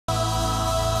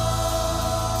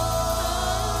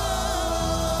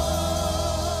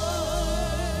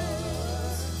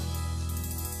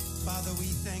Father, we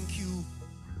thank you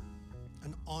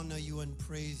and honor you and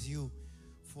praise you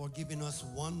for giving us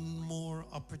one more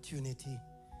opportunity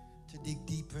to dig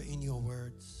deeper in your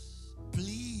words.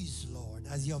 Please, Lord,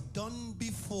 as you have done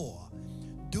before,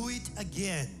 do it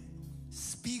again.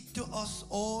 Speak to us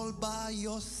all by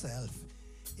yourself.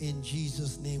 In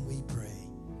Jesus' name we pray.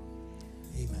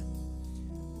 Amen.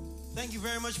 Thank you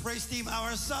very much, praise team.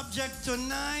 Our subject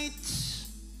tonight,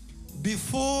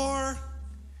 before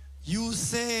you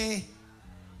say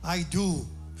I do.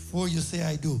 Before you say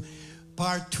I do.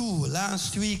 Part 2.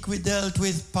 Last week we dealt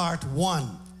with part 1.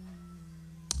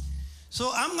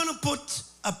 So I'm going to put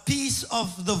a piece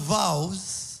of the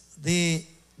vows, the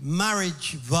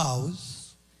marriage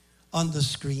vows, on the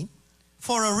screen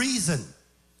for a reason.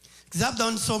 Because I've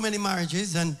done so many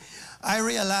marriages, and I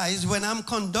realized when I'm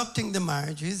conducting the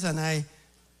marriages and I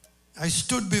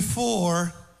stood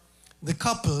before the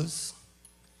couples,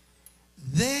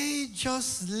 they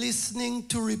just listening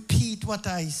to repeat what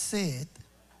I said,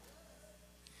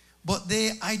 but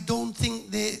I don't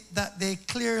think that they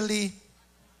clearly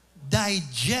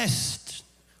digest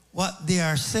what they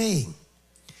are saying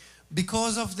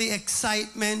because of the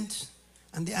excitement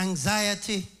and the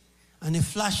anxiety and the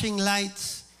flashing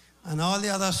lights and all the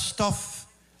other stuff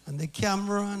and the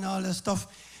camera and all the stuff.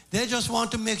 They just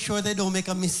want to make sure they don't make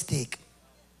a mistake.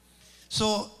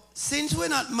 So since we're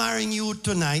not marrying you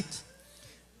tonight,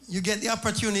 you get the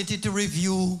opportunity to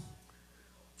review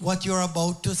what you're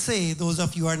about to say, those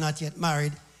of you who are not yet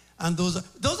married. And those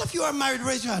of you who are married,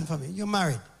 raise your hand for me. You're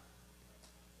married.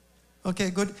 Okay,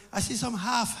 good. I see some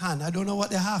half hand. I don't know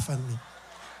what the half hand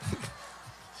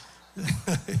means.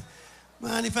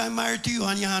 Man, if I'm married to you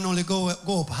and your hand only go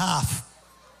up half.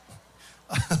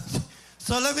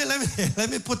 So let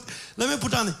me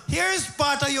put on. Here's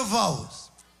part of your vows.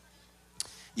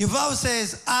 Your vow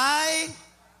says, I,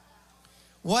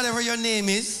 whatever your name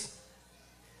is,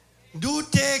 do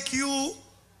take you,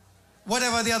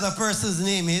 whatever the other person's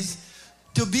name is,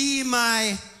 to be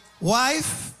my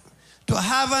wife, to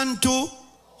have and to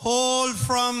hold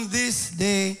from this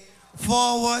day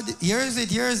forward. Here's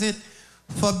it,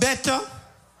 for better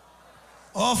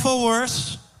or for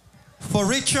worse, for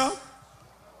richer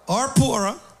or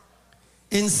poorer,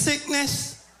 in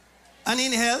sickness and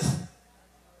in health.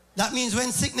 That means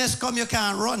when sickness comes, you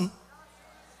can't run.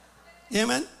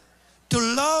 Amen. To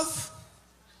love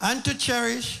and to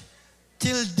cherish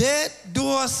till death do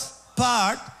us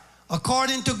part,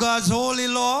 according to God's holy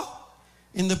law.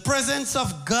 In the presence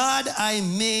of God, I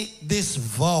make this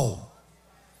vow.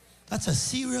 That's a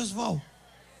serious vow.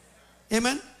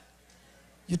 Amen.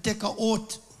 You take an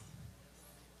oath.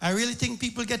 I really think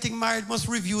people getting married must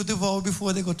review the vow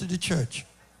before they go to the church.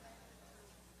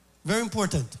 Very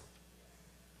important.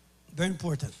 Very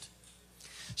important.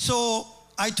 So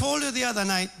I told you the other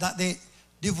night that the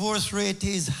divorce rate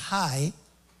is high.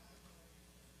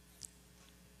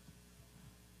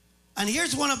 And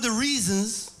here's one of the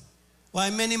reasons why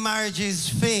many marriages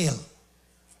fail.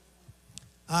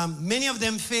 Many of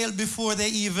them fail before they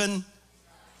even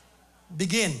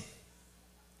begin.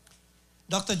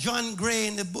 Dr. John Gray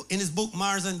in his book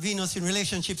Mars and Venus in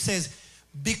Relationship says,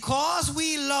 because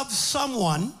we love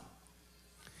someone,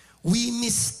 we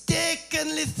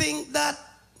mistakenly think that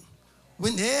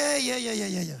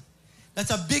that's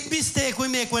a big mistake we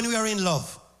make when we are in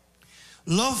love.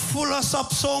 Love fools us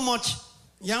up so much.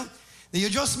 Yeah? You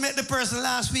just met the person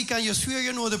last week and you swear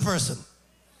you know the person.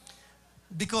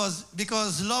 Because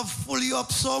love fools you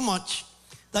up so much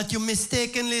that you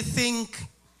mistakenly think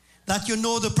that you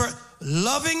know the person.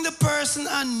 Loving the person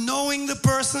and knowing the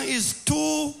person is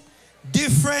two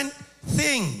different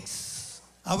things.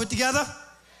 Are we together?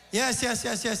 Yes.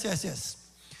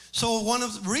 So one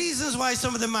of the reasons why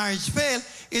some of the marriages fail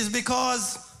is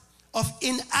because of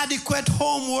inadequate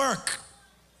homework.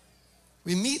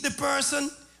 We meet the person,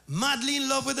 madly in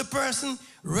love with the person,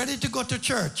 ready to go to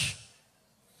church,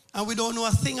 and we don't know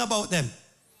a thing about them.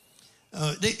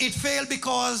 It failed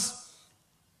because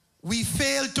we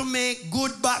failed to make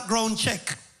good background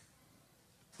check.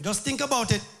 Just think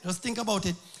about it.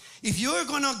 If you're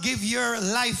going to give your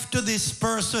life to this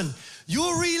person,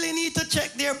 you really need to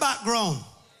check their background.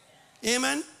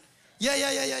 Amen? Yeah.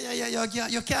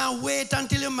 You can't wait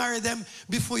until you marry them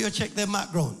before you check their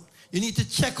background. You need to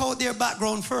check out their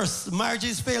background first.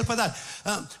 Marriages fail for that.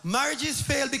 Marriages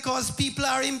fail because people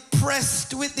are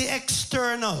impressed with the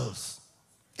externals,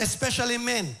 especially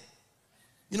men.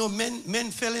 You know,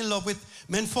 men fall in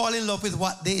love with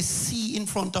what they see in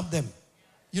front of them.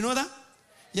 You know that?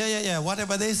 Yeah.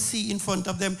 Whatever they see in front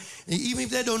of them, even if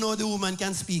they don't know the woman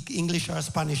can speak English or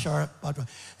Spanish or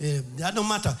that don't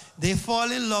matter. They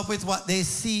fall in love with what they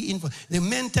see. The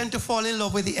men tend to fall in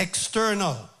love with the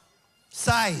external.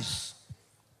 Size,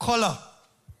 color,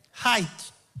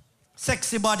 height,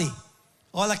 sexy body,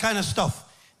 all that kind of stuff.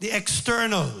 The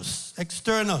externals.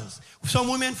 Some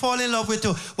women fall in love with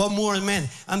too, but more men.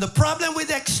 And the problem with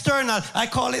the external, I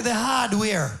call it the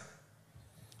hardware.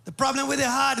 The problem with the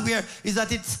hardware is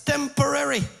that it's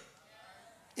temporary.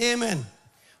 Amen.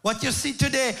 What you see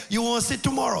today, you won't see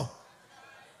tomorrow.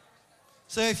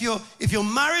 So if you're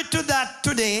married to that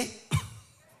today,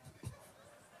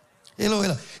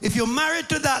 hello. If you're married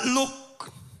to that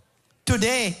look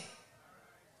today,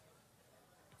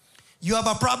 you have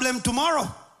a problem tomorrow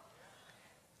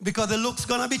because the look's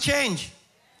gonna be changed.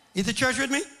 Is the church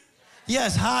with me?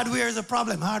 Yes, hardware is a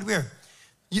problem. Hardware.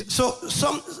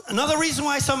 Another reason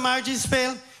why some marriages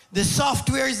fail, the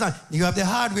software is not. You have the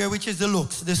hardware, which is the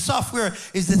looks. The software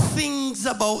is the things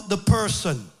about the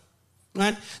person,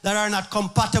 right, that are not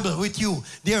compatible with you.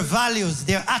 Their values,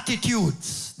 their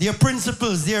attitudes, their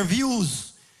principles, their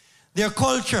views, their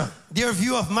culture, their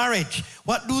view of marriage.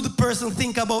 What do the person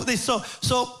think about this?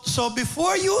 So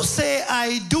before you say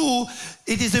I do,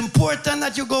 it is important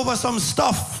that you go over some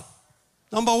stuff.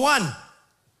 Number one,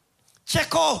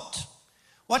 check out.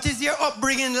 What is their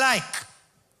upbringing like?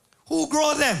 Who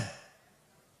grew them?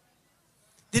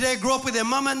 Did they grow up with their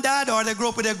mom and dad, or they grow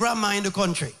up with their grandma in the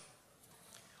country?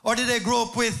 Or did they grow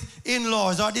up with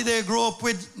in-laws? Or did they grow up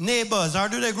with neighbors? Or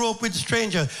do they grow up with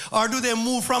strangers? Or do they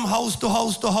move from house to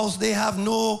house to house? They have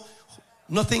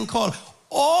nothing called.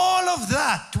 All of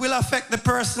that will affect the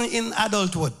person in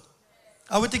adulthood.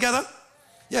 Are we together?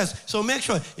 Yes. So make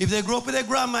sure, if they grow up with their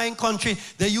grandma in country,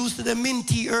 they're used to the mint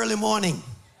tea early morning.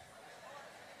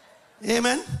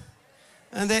 Amen.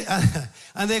 And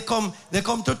they come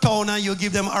to town and you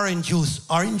give them orange juice.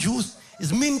 Orange juice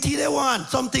is minty they want.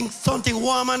 Something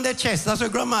warm on their chest. That's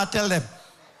what grandma tell them.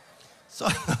 So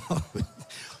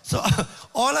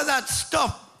all of that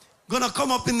stuff gonna come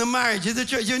up in the marriage. In the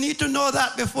church, you need to know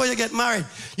that before you get married.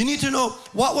 You need to know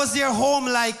what was their home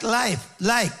life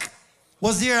like.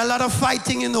 Was there a lot of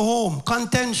fighting in the home,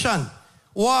 contention,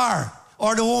 war?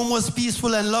 Or the home was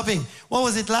peaceful and loving? What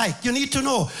was it like? You need to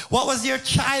know, what was their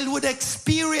childhood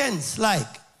experience like?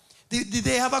 Did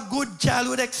they have a good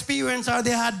childhood experience, or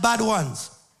they had bad ones?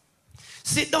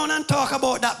 Sit down and talk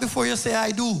about that before you say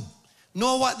I do.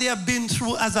 Know what they have been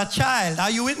through as a child. Are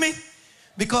you with me?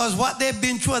 Because what they've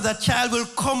been through as a child will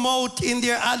come out in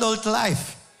their adult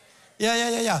life.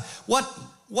 Yeah.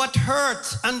 What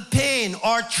hurt and pain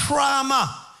or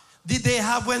trauma did they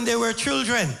have when they were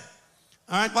children?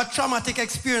 All right, what traumatic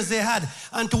experience they had,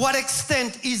 and to what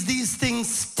extent is these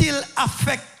things still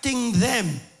affecting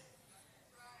them?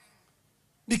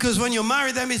 Because when you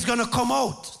marry them, it's going to come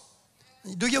out.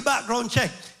 Do your background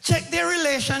check. Check their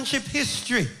relationship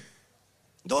history.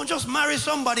 Don't just marry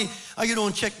somebody and you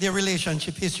don't check their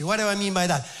relationship history. What do I mean by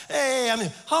that?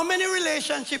 How many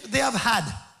relationships they have had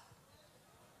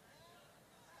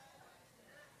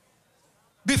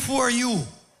before you?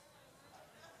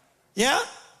 Yeah?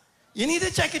 You need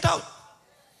to check it out.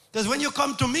 Because when you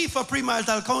come to me for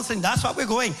premarital counseling, that's what we're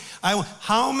going.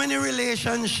 How many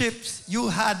relationships you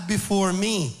had before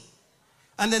me?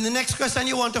 And then the next question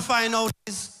you want to find out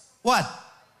is, what?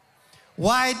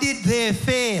 Why did they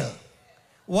fail?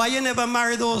 Why you never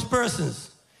marry those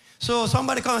persons? So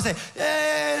somebody come and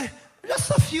say, just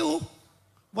a few.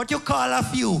 What you call a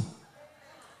few?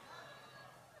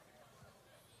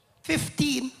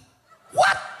 15.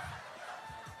 What?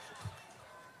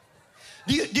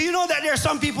 Do you know that there are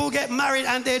some people who get married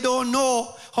and they don't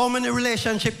know how many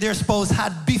relationships their spouse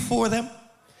had before them?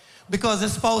 Because the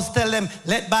spouse tell them,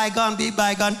 let bygone be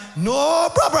bygone. No,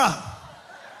 brother.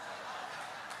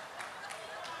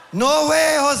 No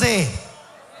way, Jose.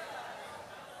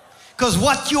 Because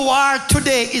what you are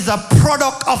today is a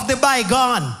product of the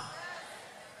bygone.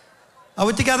 Are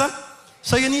we together?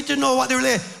 So you need to know what the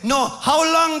relationship. No, how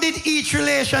long did each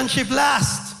relationship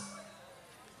last?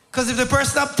 Because if the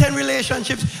person have 10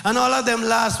 relationships and all of them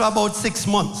last for about 6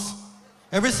 months,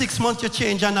 every 6 months you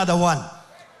change another one.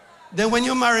 Then when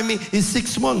you marry me, it's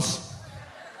 6 months.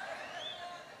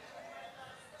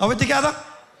 Are we together?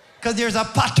 Because there's a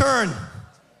pattern.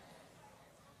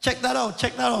 Check that out,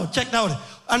 check that out, check that out.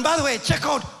 And by the way, check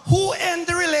out who ended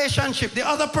the relationship, the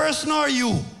other person or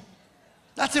you.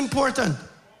 That's important.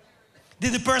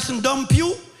 Did the person dump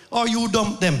you or you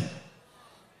dump them?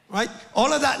 Right?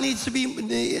 All of that need to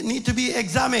be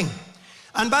examined.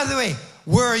 And by the way,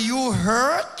 were you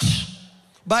hurt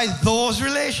by those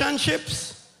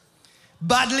relationships?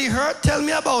 Badly hurt? Tell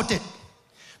me about it.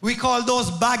 We call those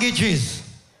baggages.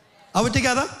 Are we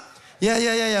together?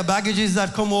 Yeah. Baggages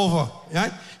that come over,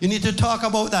 right? You need to talk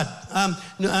about that.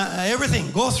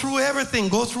 Everything. Go through everything.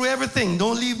 Go through everything.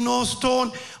 Don't leave no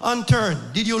stone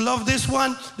unturned. Did you love this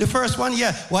one? The first one?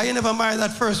 Yeah. Why you never married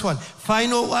that first one?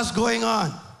 Find out what's going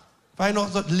on. Find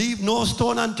out that leave no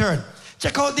stone unturned.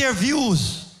 Check out their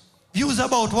views. Views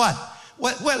about what?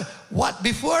 Well, what?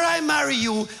 Before I marry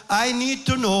you, I need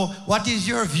to know what is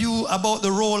your view about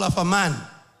the role of a man.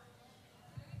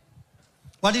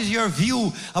 What is your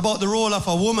view about the role of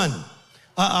a woman,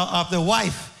 of the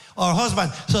wife or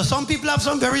husband? So some people have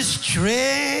some very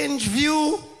strange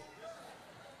view.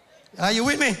 Are you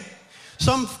with me?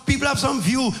 Some people have some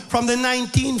view from the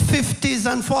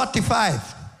 1950s and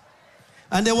 45.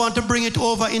 And they want to bring it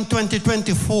over in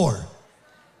 2024.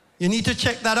 You need to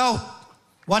check that out.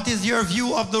 What is your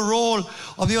view of the role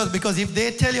of the other? Because if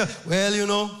they tell you, well, you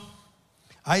know,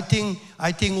 I think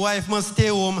wife must stay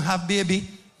home, have baby,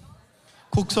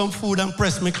 cook some food and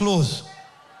press my clothes.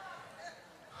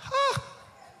 Huh.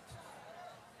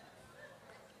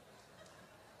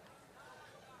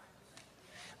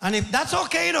 And if that's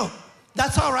okay, you know,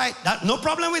 that's all right. No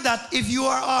problem with that if you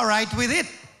are all right with it.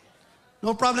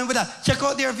 No problem with that. Check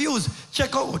out their views.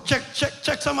 Check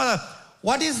some other.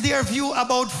 What is their view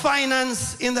about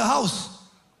finance in the house?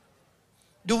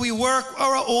 Do we work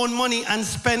our own money and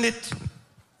spend it?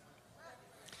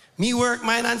 Me work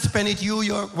mine and spend it.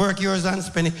 You work yours and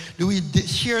spend it. Do we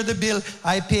share the bill?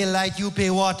 I pay light, you pay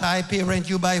water, I pay rent,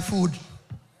 you buy food.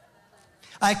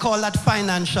 I call that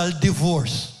financial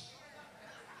divorce.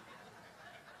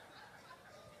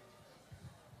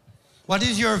 What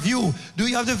is your view? Do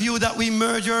you have the view that we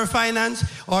merge our finance,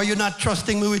 or are you not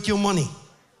trusting me with your money?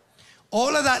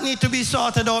 All of that need to be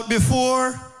sorted out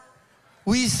before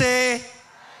we say,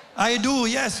 I do.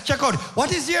 Yes, check out.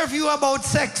 What is your view about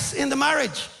sex in the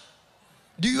marriage?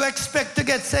 Do you expect to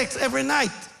get sex every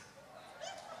night?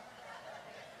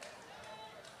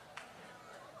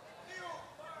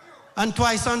 And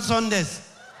twice on Sundays?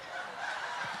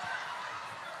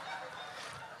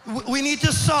 We need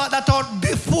to sort that out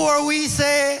before we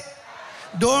say,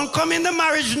 don't come in the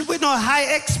marriage with no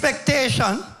high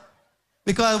expectation.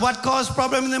 Because what causes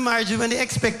problem in the marriage is when the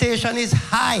expectation is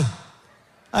high.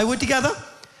 Are we together?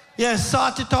 Yes,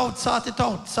 sort it out.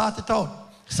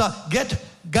 So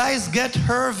guys get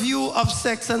her view of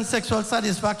sex and sexual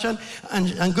satisfaction,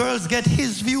 and girls get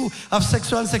his view of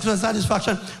sexual and sexual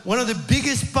satisfaction. One of the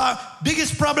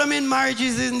biggest problem in marriage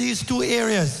is in these two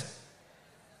areas.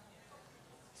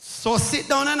 So sit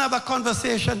down and have a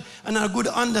conversation and a good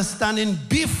understanding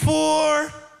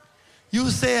before you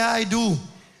say I do.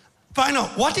 Find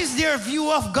out what is their view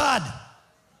of God.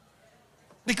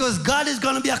 Because God is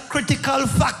going to be a critical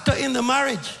factor in the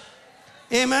marriage.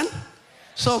 Amen?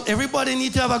 So everybody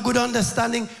needs to have a good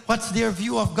understanding what's their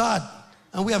view of God.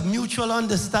 And we have mutual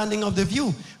understanding of the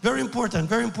view. Very important,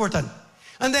 very important.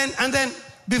 And then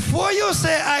before you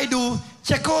say I do,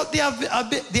 check out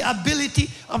the ability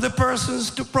of the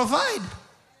persons to provide.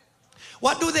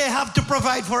 What do they have to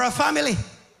provide for a family?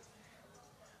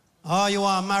 Oh, you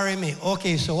want to marry me?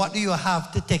 Okay, so what do you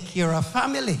have to take care of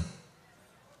family?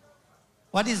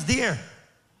 What is there?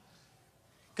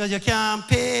 Because you can't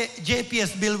pay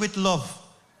JPS bill with love.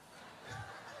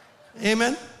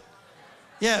 Amen?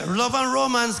 Yeah, love and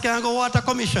romance can't go water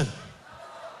commission.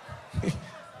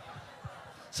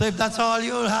 So if that's all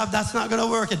you have, that's not going to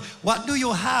work. What do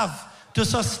you have to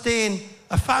sustain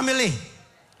a family?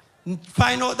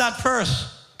 Find out that first,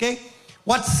 okay?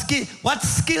 What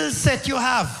skill set you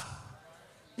have?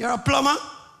 You're a plumber,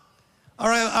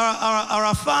 or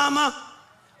a farmer,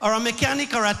 or a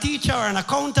mechanic, or a teacher, or an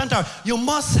accountant, or you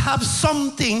must have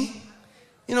something.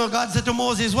 You know, God said to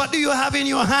Moses, what do you have in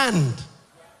your hand?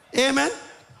 Amen?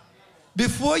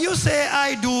 Before you say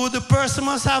I do, the person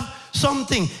must have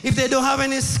something. If they don't have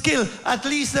any skill, at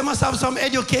least they must have some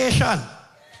education.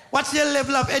 What's their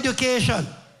level of education?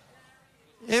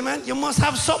 Amen? You must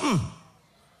have something.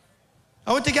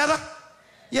 Are we together?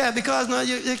 Yeah, because no,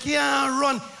 you can't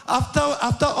run.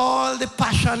 After all the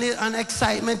passion and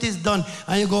excitement is done,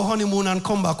 and you go honeymoon and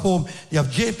come back home, you have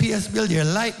JPS bill, your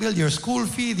light bill, your school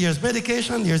fee, there's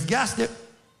medication, there's gas there.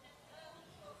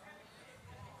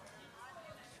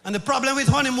 And the problem with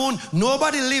honeymoon,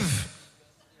 nobody live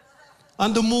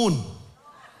on the moon.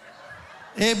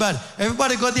 Hey, but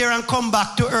everybody go there and come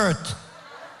back to earth.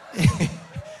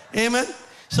 Amen?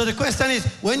 So the question is,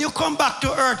 when you come back to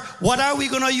earth, what are we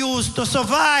going to use to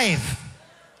survive?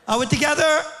 Are we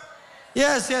together?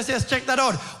 Yes, check that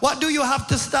out. What do you have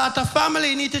to start a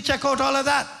family? You need to check out all of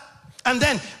that. And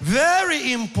then,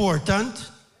 very important,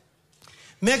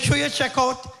 make sure you check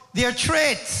out their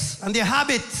traits and their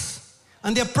habits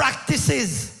and their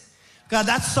practices. God,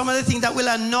 that's some of the things that will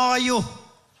annoy you,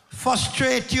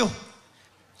 frustrate you.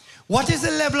 What is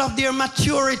the level of their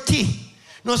maturity?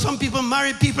 You know, some people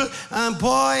marry people and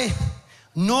boy,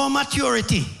 no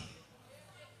maturity.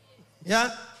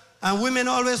 Yeah? And women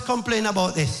always complain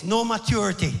about this, no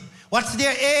maturity. What's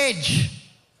their age?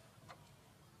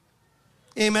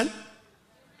 Amen?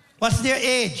 What's their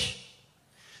age?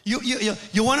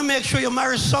 You want to make sure you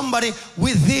marry somebody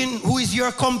within who is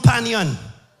your companion.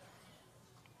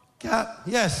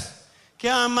 Yes.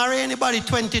 Can't marry anybody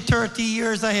 20, 30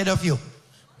 years ahead of you.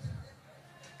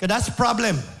 Okay, that's a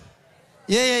problem.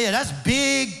 Yeah. That's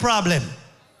big problem.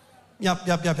 Yep.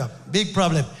 Big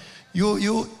problem.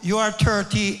 You are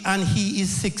 30 and he is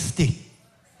 60.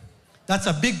 That's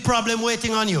a big problem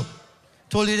waiting on you.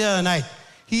 Told you the other night.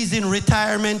 He's in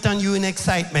retirement and you in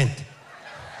excitement.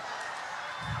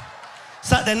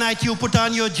 Saturday night you put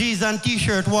on your jeans and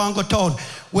t-shirt, one go town.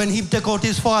 When he take out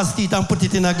his false teeth and put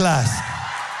it in a glass.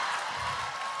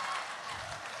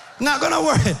 Not gonna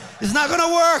work. It's not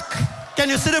gonna work. Can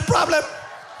you see the problem?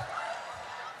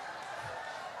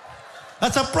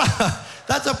 That's a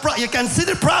problem. You can see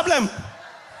the problem.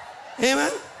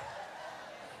 Amen?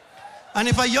 And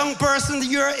if a young person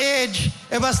your age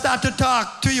ever start to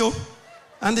talk to you,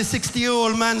 and the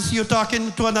 60-year-old man see you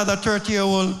talking to another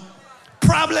 30-year-old,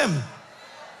 problem.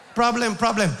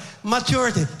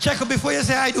 Maturity. Check it before you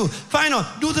say, I do. Find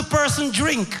out, do the person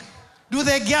drink? Do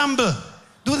they gamble?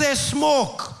 Do they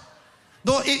smoke?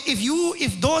 Though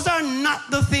if those are not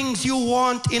the things you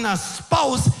want in a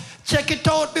spouse, check it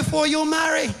out before you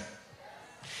marry.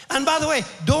 And by the way,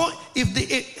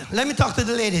 let me talk to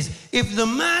the ladies. If the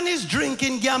man is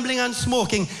drinking, gambling, and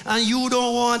smoking, and you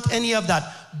don't want any of that,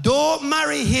 don't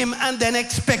marry him and then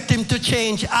expect him to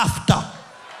change after.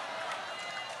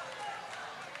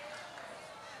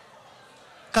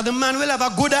 Because the man will have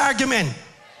a good argument.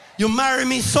 You marry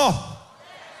me so.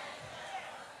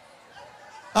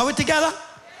 Are we together?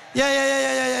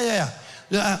 Yeah.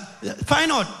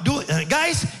 Find out.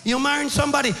 Guys, you're marrying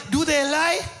somebody. Do they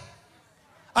lie?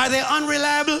 Are they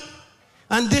unreliable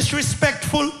and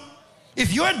disrespectful?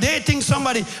 If you're dating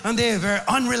somebody and they're very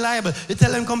unreliable, you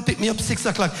tell them, come pick me up 6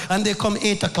 o'clock, and they come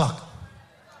 8 o'clock.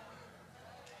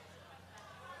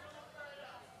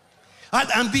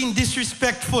 And being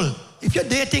disrespectful. If you're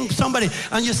dating somebody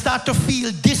and you start to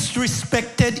feel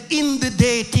disrespected in the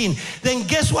dating, then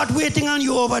guess what waiting on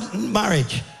you over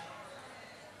marriage?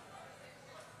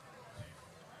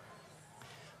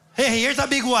 Hey, here's a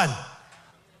big one.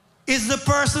 Is the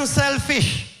person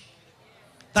selfish?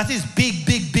 That is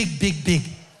big.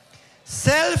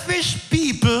 Selfish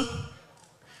people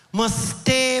must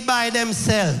stay by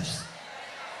themselves.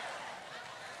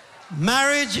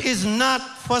 Marriage is not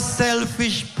for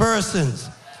selfish persons.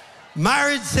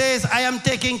 Marriage says, I am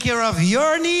taking care of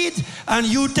your needs and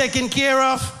you taking care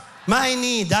of my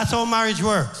need. That's how marriage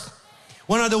works.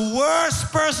 One of the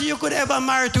worst person you could ever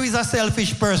marry to is a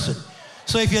selfish person.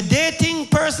 So if you're dating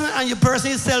person and your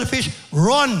person is selfish,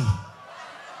 run.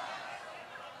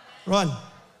 Run.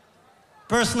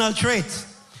 Personal traits.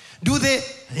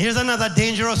 Here's another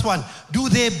dangerous one. Do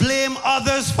they blame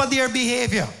others for their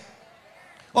behavior?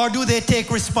 Or do they take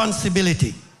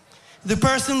responsibility? The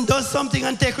person does something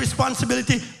and take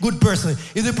responsibility, good person.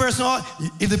 If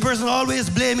the person always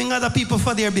blaming other people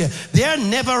for their behavior, they are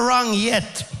never wrong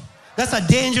yet. That's a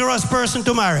dangerous person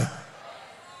to marry.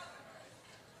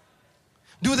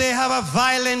 Do they have a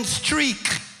violent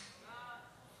streak?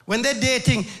 When they're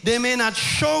dating, they may not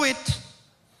show it,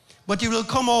 but it will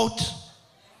come out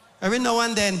every now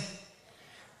and then.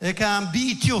 They can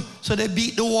beat you, so they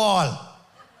beat the wall.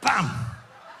 Bam!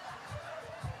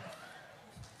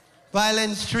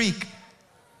 Violent streak.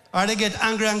 Or they get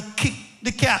angry and kick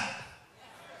the cat.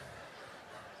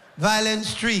 Violent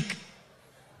streak.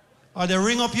 Or they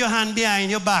ring up your hand behind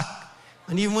your back.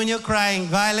 And even when you're crying,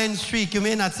 violent streak, you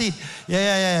may not see it.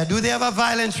 Yeah. Do they have a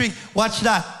violent streak? Watch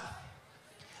that.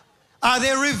 Are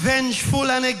they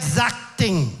revengeful and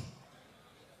exacting?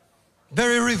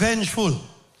 Very revengeful.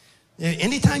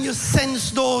 Anytime you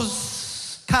sense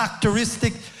those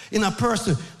characteristics in a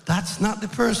person, that's not the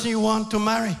person you want to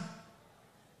marry.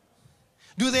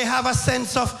 Do they have a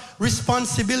sense of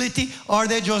responsibility, or are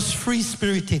they just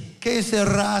free-spirited? Que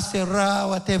sera,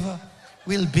 whatever.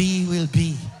 Will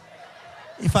be.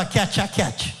 If I catch, I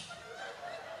catch.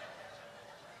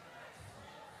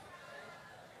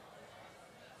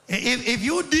 If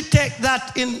you detect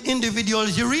that in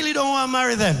individuals, you really don't want to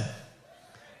marry them.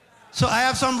 So I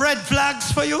have some red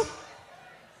flags for you. All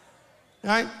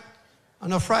right?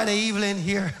 On a Friday evening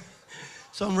here,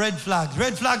 some red flags.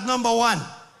 Red flag number 1.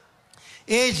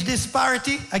 Age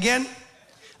disparity, again,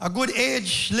 a good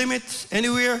age limit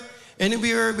anywhere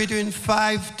between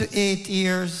 5 to 8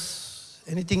 years.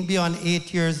 Anything beyond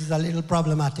 8 years is a little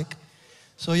problematic.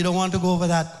 So you don't want to go over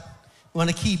that. You want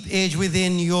to keep age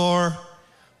within your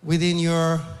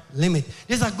limit.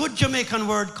 There's a good Jamaican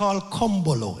word called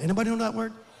kombolo. Anybody know that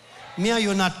word? Me and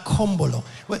you not kombolo.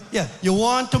 Well, yeah, you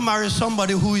want to marry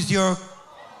somebody who is your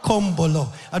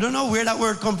kombolo. I don't know where that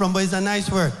word comes from, but it's a nice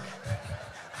word.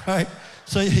 Right?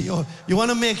 So you want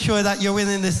to make sure that you're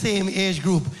within the same age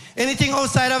group. Anything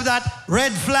outside of that,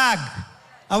 red flag.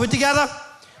 Are we together?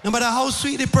 No matter how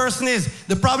sweet the person is,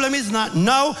 the problem is not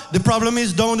now, the problem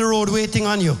is down the road waiting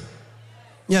on you.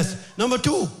 Yes. Number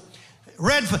 2,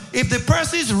 red flag. If the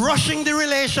person is rushing the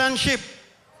relationship,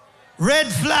 red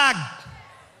flag.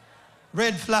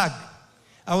 Red flag.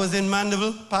 I was in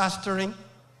Mandeville pastoring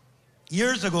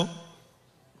years ago,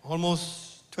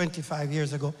 almost 25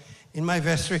 years ago, in my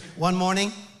vestry. One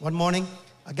morning,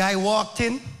 a guy walked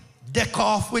in, deck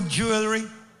off with jewelry,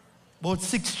 about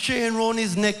 6 chains around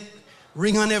his neck,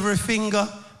 ring on every finger,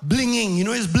 blinging. You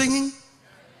know his blinging?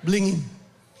 Blinging.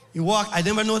 He walked, I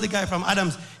never know the guy from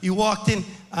Adams. He walked in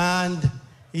and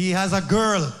he has a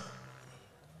girl.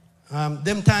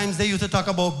 Them times they used to talk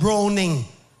about browning.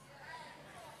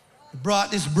 He brought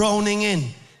this browning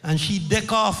in and she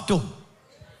deck off too.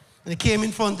 And he came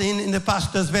in front in the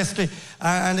pastor's vestry,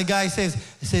 and the guy says,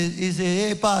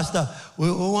 hey pastor,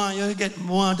 we want you to get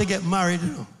married,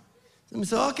 you know. So I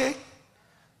said, okay.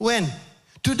 When?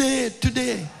 Today.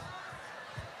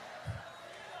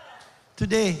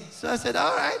 So I said,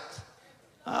 all right.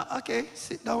 Okay,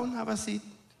 sit down, have a seat.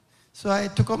 So I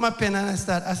took out my pen and I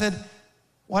said,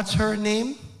 what's her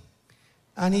name?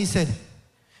 And he said,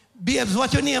 Babes,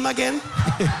 what's your name again?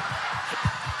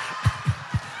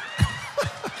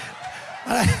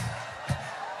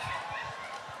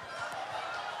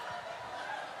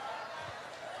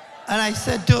 And I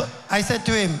said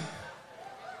to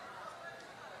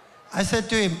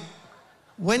him,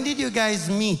 when did you guys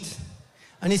meet?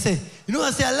 And he said, you know,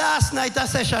 I said, last night a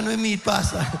session we meet,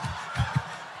 Pastor.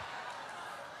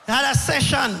 They had a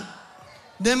session.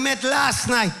 They met last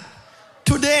night.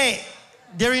 Today,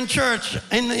 they're in church,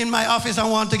 in my office, and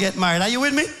want to get married. Are you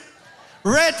with me?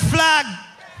 Red flag.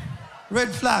 Red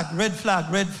flag, red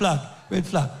flag, red flag, red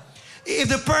flag. If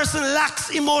the person lacks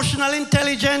emotional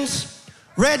intelligence,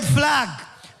 red flag.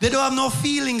 They don't have no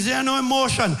feelings, they have no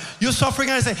emotion. You're suffering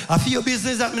and I say, I feel your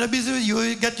business, I'm in a business,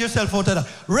 you get yourself out of that.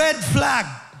 Red flag,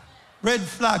 red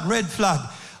flag, red flag.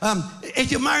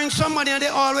 If you're marrying somebody and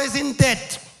they're always in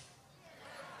debt,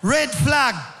 red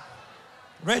flag,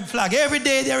 red flag. Every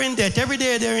day they're in debt, every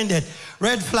day they're in debt.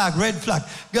 Red flag, red flag.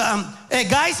 Hey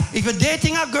guys, if you're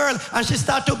dating a girl and she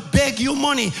starts to beg you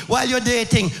money while you're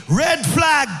dating, red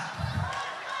flag.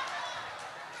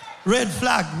 Red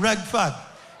flag, red flag.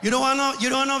 You don't want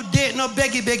to date no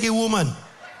beggy woman.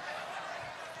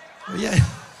 Yeah.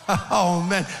 Oh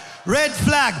man. Red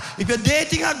flag. If you're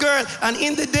dating a girl and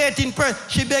in the dating person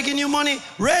she begging you money,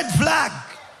 red flag.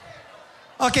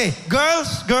 Okay,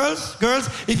 girls,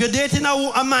 if you're dating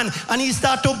a man and he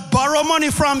start to borrow money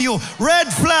from you,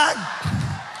 red flag.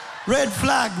 Red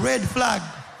flag, red flag.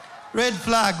 Red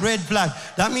flag, red flag.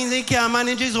 That means he can't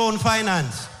manage his own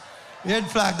finance. Red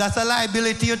flag, that's a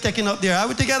liability you're taking up there. Are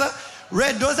we together?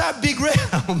 Red, those are big red,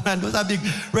 oh man, those are big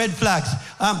red flags.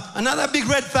 Another big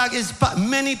red flag is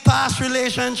many past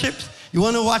relationships. You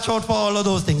want to watch out for all of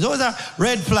those things. Those are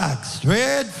red flags,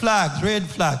 red flags, red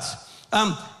flags.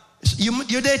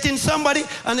 You're dating somebody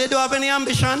and they don't have any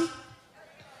ambition.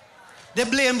 They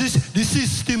blame the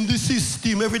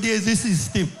system. Every day is the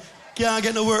system. Can't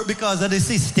get no work because of the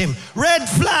system. Red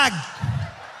flag.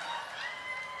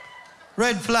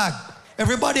 Red flag.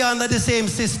 Everybody under the same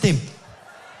system.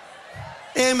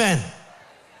 Amen.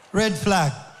 Red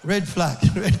flag. Red flag.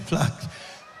 Red flag.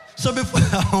 So before,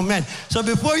 oh man. So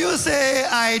before you say,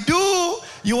 I do,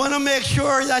 you want to make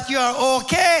sure that you are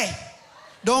okay.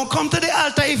 Don't come to the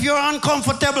altar if you're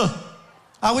uncomfortable.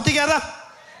 Are we together?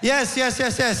 Yes, yes,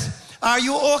 yes, yes. Are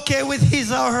you okay with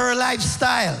his or her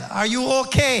lifestyle? Are you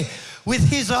okay with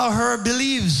his or her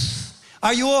beliefs?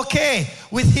 Are you okay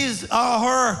with his or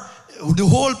her, the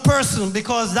whole person?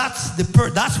 Because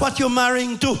that's what you're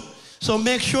marrying to. So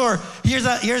make sure, here's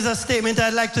a statement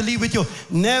I'd like to leave with you.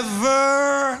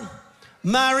 Never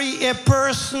marry a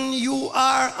person you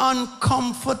are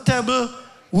uncomfortable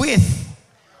with,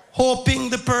 hoping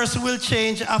the person will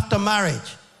change after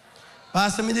marriage.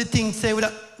 Pastor, me the thing say with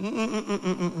that.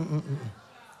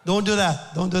 Don't do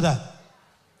that. Don't do that.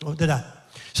 Don't do that.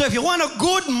 So if you want a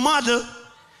good model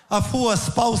of who a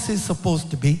spouse is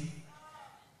supposed to be,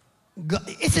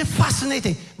 It's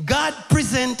fascinating. God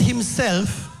present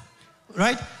himself,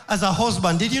 right, as a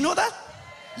husband. Did you know that?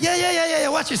 Yeah.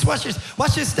 Watch this. Watch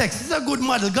this text. It's a good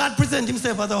model. God present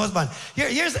himself as a husband.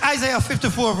 Here's Isaiah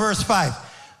 54, verse 5.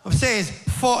 It says,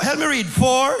 help me read.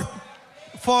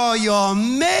 For your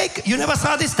maker, you never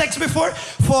saw this text before?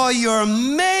 For your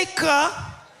maker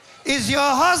is your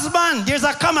husband. There's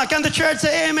a comma. Can the church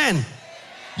say amen?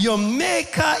 Your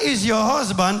maker is your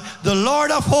husband. The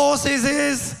Lord of hosts is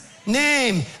his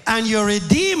name. And your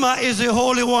redeemer is the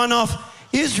Holy One of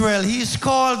Israel. He's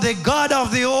called the God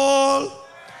of the all.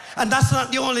 And that's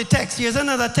not the only text. Here's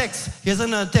another text.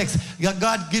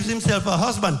 God gives himself a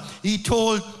husband. He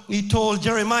told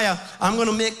Jeremiah, I'm going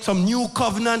to make some new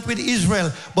covenant with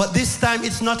Israel. But this time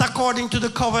it's not according to the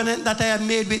covenant that I had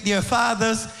made with their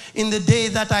fathers in the day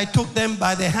that I took them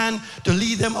by the hand to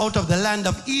lead them out of the land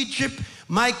of Egypt.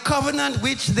 My covenant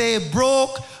which they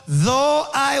broke, though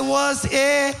I was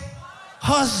a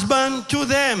husband to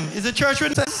them. Is the church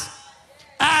with us?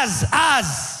 As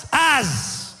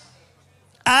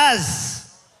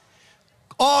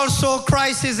also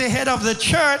Christ is the head of the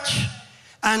church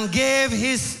and he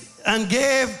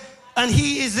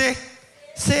is the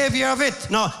savior of it.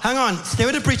 No, hang on, stay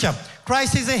with the preacher.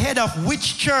 Christ is the head of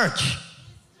which church?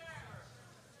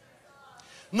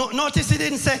 No, notice he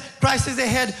didn't say Christ is the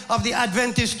head of the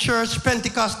Adventist church,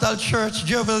 Pentecostal church,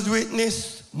 Jehovah's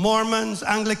Witness, Mormons,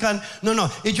 Anglican. No,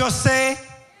 it just say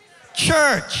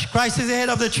church. Christ is the head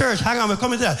of the church. Hang on, we're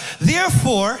coming to that.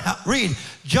 Therefore, read,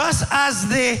 just as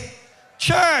the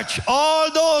church,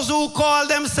 all those who call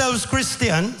themselves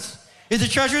Christians, is the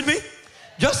church with me?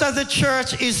 Just as the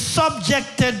church is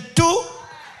subjected to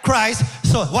Christ.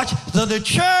 So watch, so the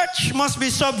church must be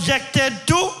subjected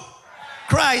to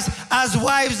Christ as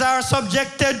wives are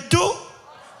subjected to.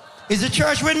 Is the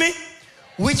church with me?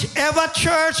 Whichever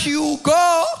church you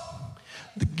go,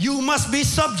 you must be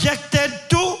subjected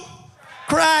to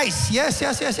Christ. Yes.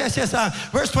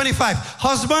 Verse 25.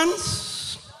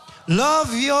 Husbands,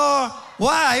 love your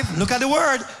wife. Look at the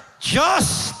word.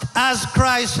 Just as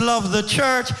Christ loved the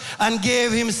church and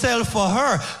gave himself for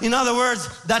her. In other words,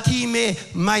 that he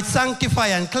might sanctify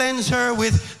and cleanse her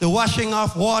with the washing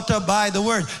of water by the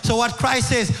word. So what Christ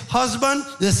says, husband,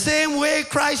 the same way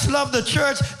Christ loved the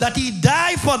church, that he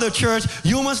died for the church,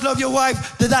 you must love your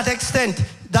wife to that extent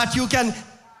that you can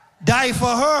die for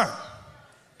her.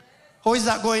 How is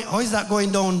that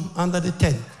going down under the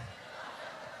tent?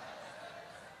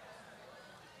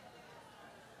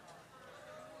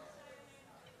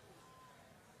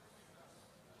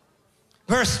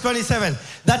 Verse 27,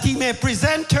 that he may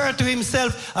present her to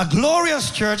himself a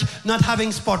glorious church, not having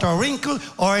spot or wrinkle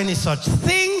or any such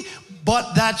thing,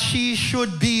 but that she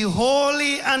should be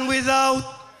holy and without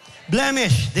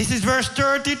blemish. This is verse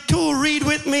 32. Read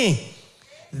with me.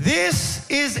 This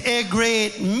is a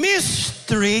great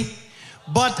mystery,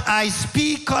 but I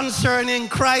speak concerning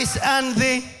Christ and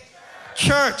the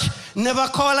church. Never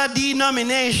call a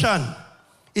denomination.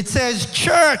 It says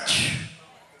church.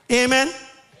 Amen.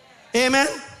 Amen.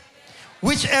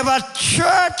 Whichever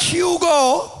church you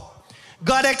go,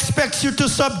 God expects you to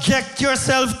subject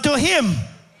yourself to him.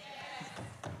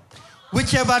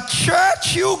 Whichever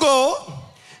church you go,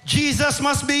 Jesus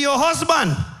must be your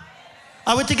husband.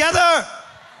 Are we together?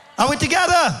 Are we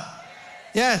together?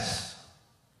 Yes.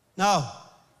 Now,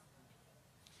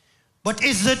 but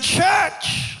is the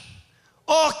church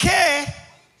okay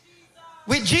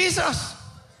with Jesus?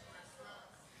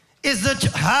 Is the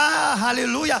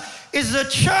hallelujah? Is the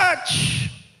church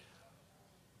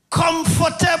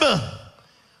comfortable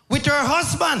with her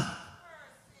husband?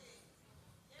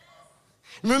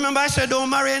 Remember I said don't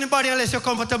marry anybody unless you're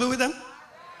comfortable with them?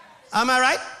 Am I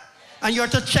right? And you're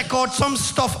to check out some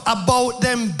stuff about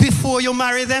them before you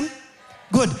marry them?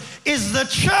 Good. Is the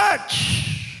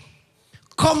church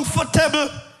comfortable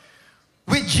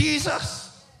with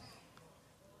Jesus?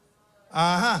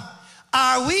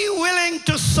 Are we willing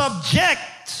to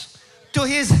subject to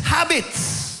his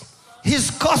habits,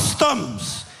 his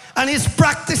customs, and his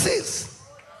practices?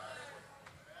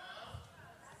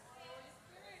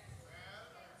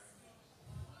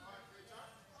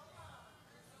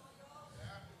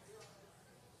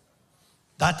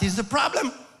 That is the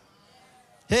problem.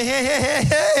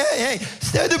 Hey.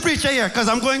 Stay with the preacher here because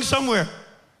I'm going somewhere.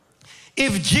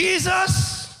 If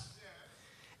Jesus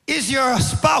is your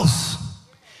spouse,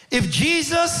 if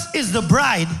Jesus is the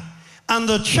bride and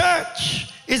the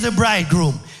church is the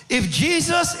bridegroom, if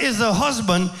Jesus is the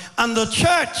husband and the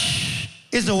church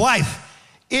is the wife,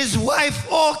 is wife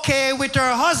okay with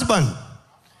her husband?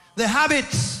 The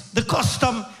habits, the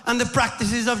custom, and the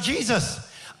practices of Jesus.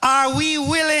 Are we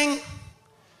willing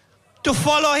to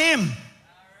follow him?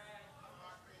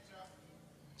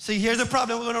 See, here's the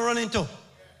problem we're going to run into.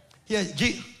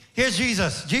 Here's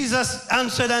Jesus. Jesus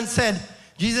answered and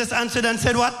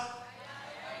said what?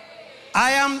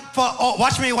 I am for,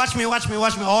 watch me.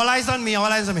 All eyes on me.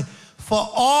 For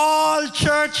all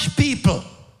church people,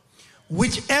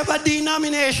 whichever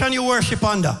denomination you worship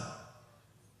under,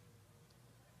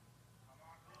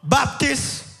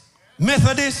 Baptist,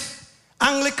 Methodist,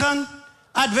 Anglican,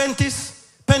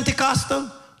 Adventist,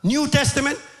 Pentecostal, New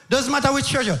Testament, doesn't matter which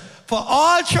church. For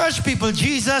all church people,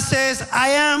 Jesus says, I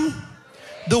am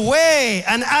the way,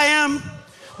 and I am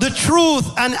the truth,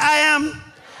 and I am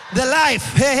the life.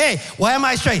 Hey, why am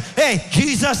I straight? Hey,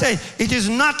 Jesus said, it is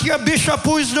not your bishop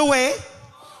who is the way.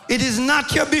 It is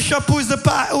not your bishop who is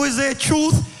the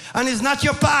truth, and it's not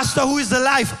your pastor who is the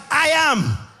life. I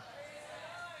am.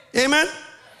 Amen?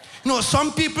 No,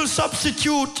 some people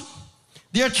substitute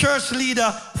their church leader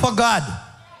for God.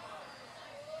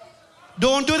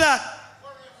 Don't do that.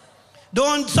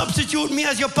 Don't substitute me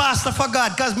as your pastor for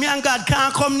God, because me and God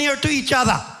can't come near to each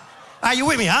other. Are you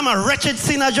with me? I'm a wretched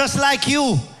sinner just like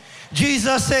you.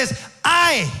 Jesus says,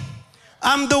 I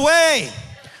am the way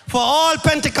for all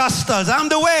Pentecostals. I'm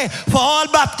the way for all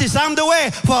Baptists. I'm the way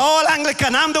for all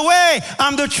Anglican. I'm the way.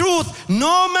 I'm the truth.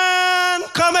 No man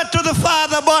cometh to the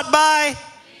Father but by.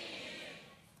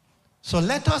 So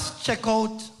let us check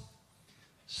out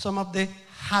some of the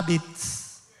habits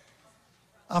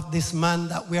of this man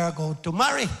that we are going to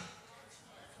marry.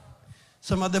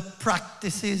 Some of the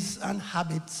practices and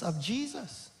habits of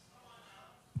Jesus.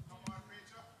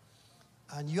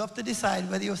 And you have to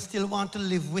decide whether you still want to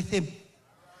live with him.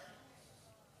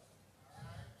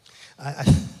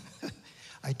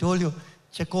 I told you,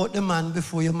 check out the man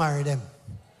before you marry them.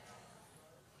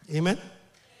 Amen?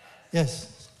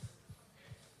 Yes.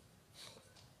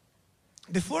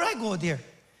 Before I go there,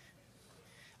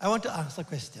 I want to ask a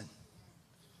question.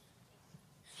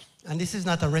 And this is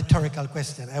not a rhetorical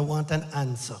question. I want an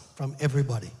answer from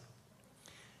everybody.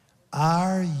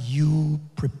 Are you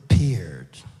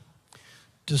prepared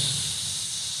to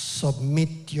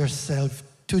submit yourself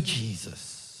to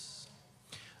Jesus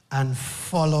and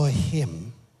follow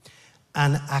him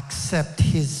and accept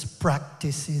his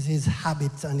practices, his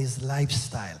habits, and his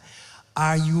lifestyle?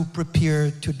 Are you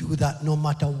prepared to do that no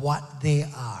matter what they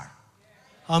are?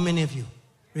 How many of you?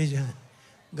 Raise your hand.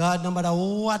 God, no matter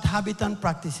what habit and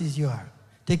practices you are,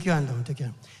 take your hand down, take your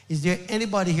hand. Is there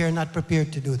anybody here not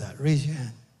prepared to do that? Raise your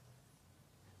hand.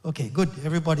 Okay, good.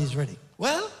 Everybody's ready.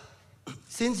 Well,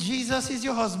 since Jesus is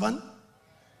your husband,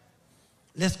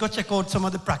 let's go check out some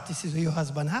of the practices that your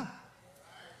husband have.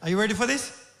 Are you ready for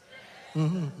this?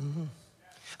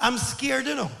 I'm scared,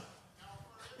 you know.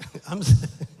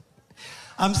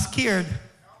 I'm scared.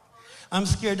 I'm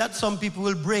scared that some people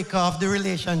will break off the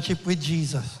relationship with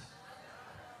Jesus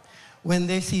when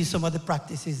they see some of the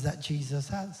practices that Jesus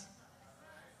has.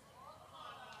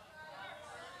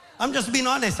 I'm just being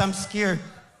honest. I'm scared.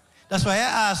 That's why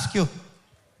I ask you,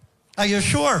 are you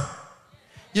sure?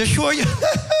 You sure?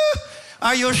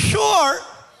 Are you sure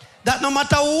that no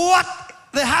matter what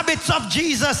the habits of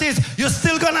Jesus is, you're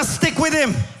still going to stick with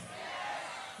him?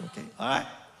 Okay, all right.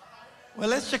 Well,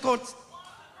 let's check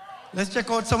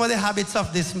out some of the habits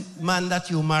of this man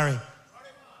that you marry.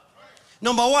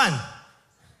 Number one,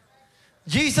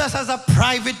 Jesus has a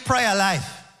private prayer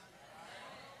life.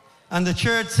 And the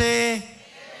church say,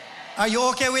 are you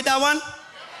okay with that one?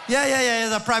 Yeah,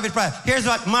 it's a private prayer. Here's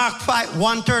what Mark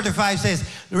 1:35 says.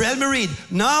 Let me read.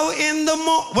 Now in the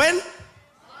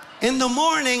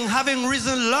morning, having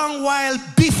risen long while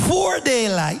before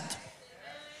daylight,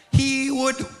 he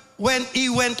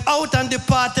went out and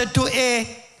departed to a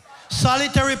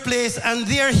solitary place, and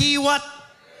there he what?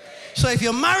 So if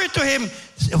you're married to him,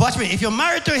 watch me, if you're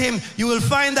married to him, you will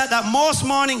find that most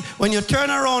morning, when you turn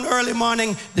around early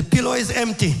morning, the pillow is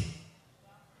empty.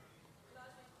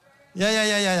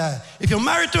 Yeah. If you're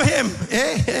married to him,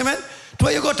 amen,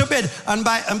 where you go to bed, and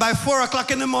by 4 o'clock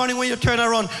in the morning when you turn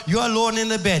around, you're alone in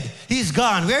the bed. He's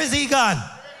gone. Where is he gone?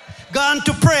 Gone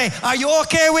to pray. Are you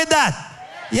okay with that?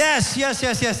 Yes.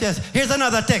 Here's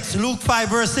another text, Luke 5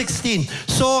 verse 16.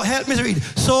 So, help me read.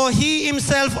 So he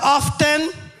himself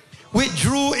often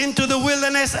withdrew into the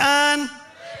wilderness and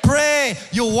pray.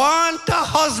 You want a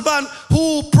husband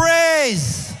who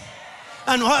prays.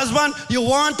 And husband, you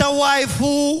want a wife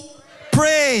who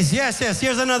prays. Yes.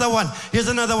 Here's another one.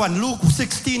 Luke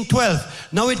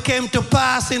 16:12. Now it came to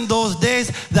pass in those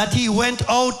days that he went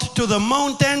out to the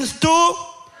mountains to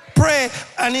pray.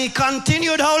 And he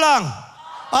continued how long?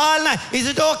 All night. Is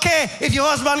it okay if your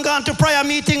husband gone to prayer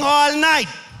meeting all night?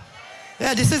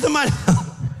 Yeah, this is the man.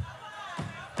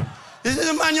 This is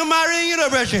the man you're marrying, you know,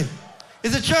 brethren.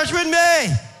 Is the church with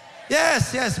me?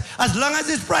 Yes, yes. As long as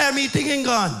this prayer meeting ain't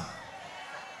gone.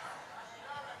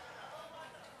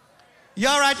 You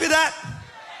all right with that?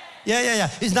 Yeah.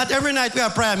 It's not every night we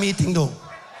have prayer meeting though.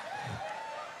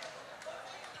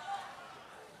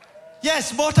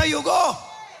 Yes, both of you go.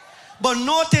 But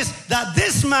notice that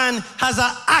this man has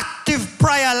an active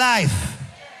prayer life.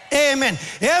 Amen.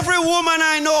 Every woman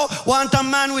I know wants a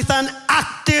man with an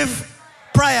active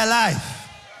prayer life.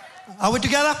 Are we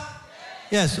together?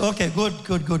 Yes, okay,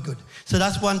 good. So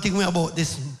that's one thing about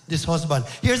this husband.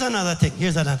 Here's another thing.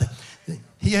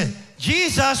 Here,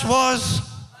 Jesus was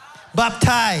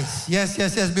baptized. Yes.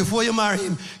 Before you marry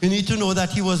him, you need to know that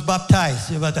he was baptized.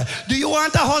 Do you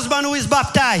want a husband who is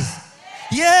baptized?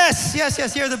 Yes.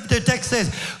 Here the text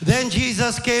says, then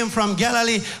Jesus came from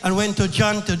Galilee and went to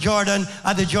Jordan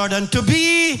to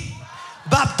be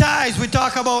baptized. We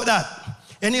talk about that.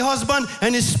 Any husband,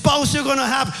 any spouse you're going to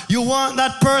have, you want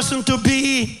that person to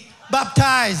be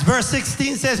baptized. Verse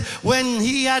 16 says, when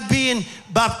he had been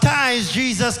baptized,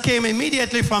 Jesus came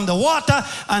immediately from the water,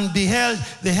 and beheld,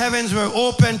 the heavens were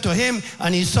opened to him,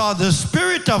 and he saw the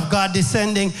Spirit of God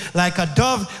descending like a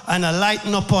dove and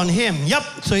alighting upon him. Yep,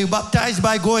 so you baptized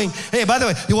by going. Hey, by the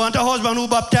way, you want a husband who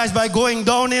baptized by going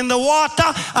down in the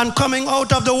water and coming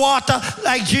out of the water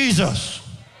like Jesus.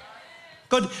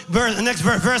 Good.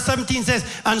 Verse 17 says,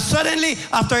 and suddenly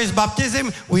after his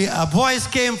baptism, a voice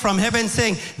came from heaven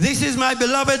saying, this is my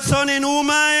beloved Son in whom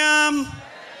I am.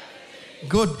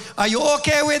 Good. Are you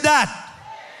okay with that?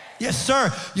 Yes, sir.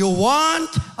 You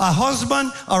want a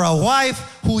husband or a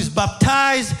wife who is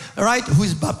baptized, right? Who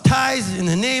is baptized in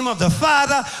the name of the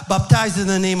Father, baptized in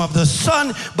the name of the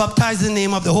Son, baptized in the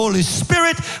name of the Holy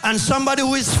Spirit, and somebody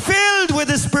who is filled with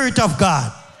the Spirit of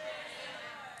God.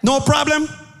 No problem?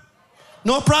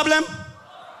 No problem?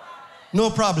 No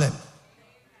problem.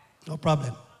 No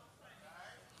problem.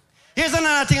 Here's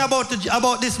another thing about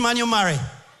this man you marry.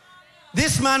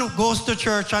 This man goes to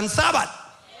church on Sabbath.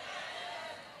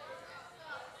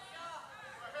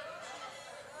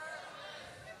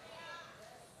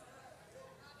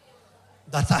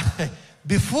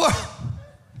 Before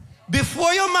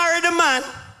you marry the man,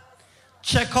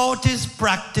 check out his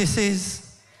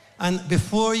practices. And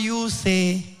before you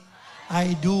say,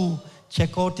 I do,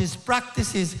 check out his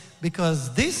practices,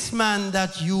 because this man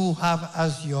that you have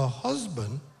as your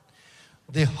husband,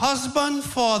 the husband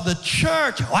for the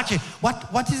church, watch it.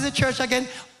 What is the church again?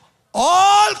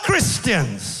 All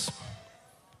Christians.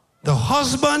 The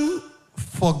husband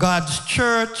for God's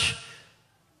church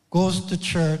goes to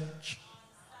church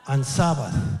on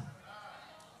Sabbath.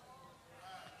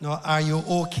 Now, are you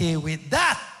okay with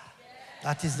that?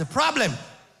 That is the problem.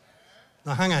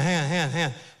 Now, hang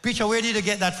on. Preacher, where did you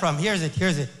get that from? Here's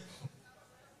it.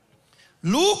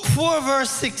 Luke 4, verse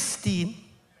 16.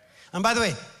 And by the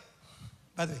way,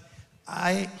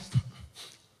 I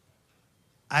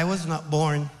was not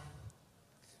born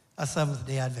a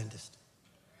Seventh-day Adventist.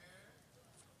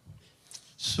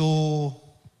 So,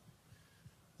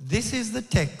 this is the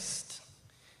text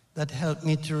that helped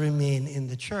me to remain in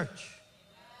the church.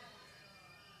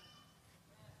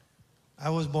 I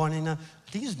was born in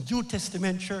it's New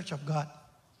Testament Church of God.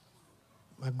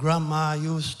 My grandma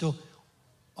used to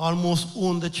almost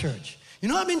own the church. You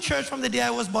know, I've been in church from the day I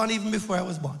was born, even before I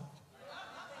was born.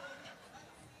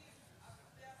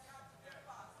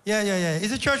 Yeah.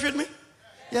 Is the church with me?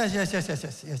 Yes.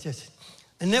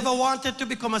 I never wanted to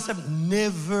become a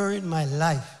never in my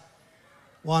life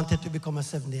wanted to become a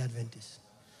Seventh-day Adventist.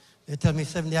 They tell me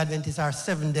Seventh-day Adventists are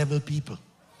seven devil people.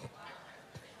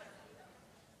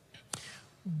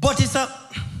 But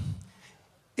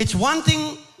it's one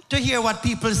thing to hear what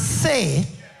people say,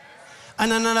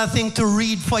 and another thing to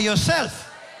read for yourself.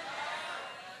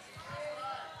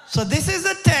 So this is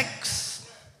the text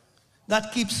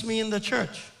that keeps me in the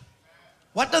church.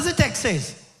 What does the text say?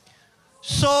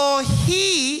 So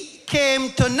he came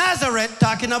to Nazareth,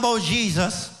 talking about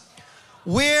Jesus,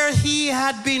 where he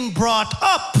had been brought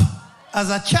up as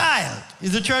a child.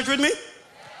 Is the church with me?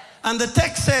 And the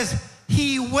text says,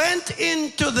 he went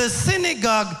into the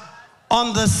synagogue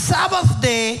on the Sabbath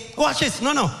day. Watch this.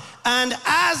 No. And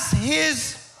as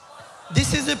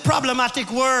this is a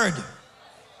problematic word.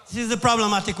 What's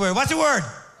the word?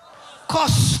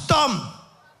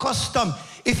 Custom.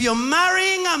 If you're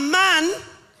marrying a man,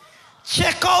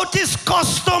 check out his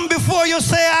custom before you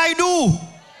say I do.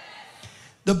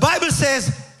 The Bible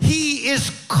says he is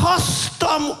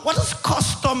custom. What does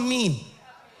custom mean?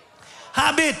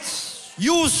 Habits.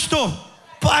 Used to,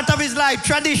 part of his life,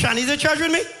 tradition. Is the church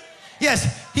with me? Yes,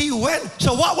 he went.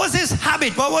 So what was his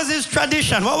habit? What was his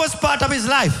tradition? What was part of his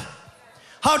life?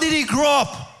 How did he grow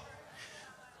up?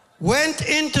 Went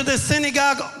into the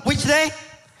synagogue, which day?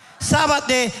 Sabbath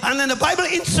day. And then the Bible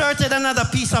inserted another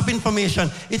piece of information.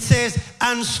 It says,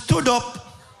 and stood up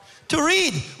to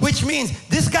read, which means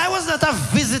this guy was not a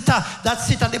visitor that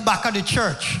sit at the back of the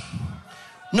church.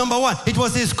 Number one, it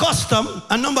was his custom.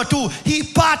 And number two, he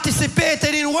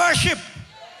participated in worship.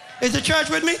 Is the church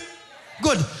with me?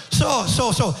 Good. So,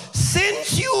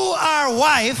 since you are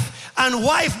wife, and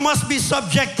wife must be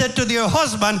subjected to their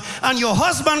husband, and your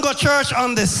husband go to church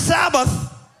on the Sabbath,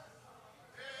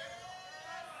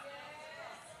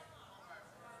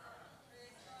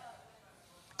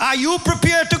 are you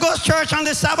prepared to go to church on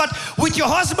the Sabbath with your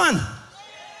husband?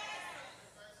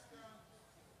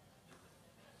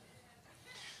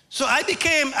 So I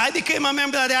became a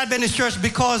member of the Adventist church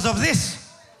because of this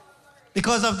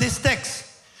text.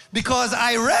 Because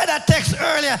I read a text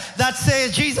earlier that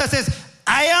says, Jesus says,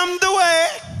 I am the way,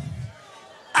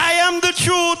 I am the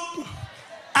truth,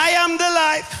 I am the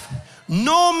life.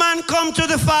 No man come to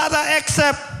the Father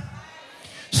except.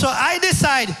 So I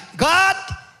decide, God,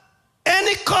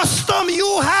 any custom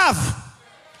you have,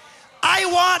 I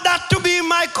want that to be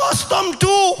my custom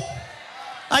too.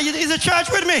 Is the church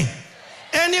with me?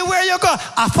 Anywhere you go,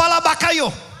 I follow back at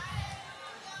you.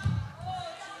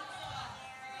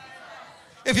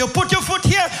 If you put your foot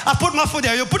here, I put my foot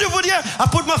there. You put your foot here, I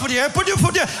put my foot here. You put your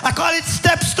foot here. I call it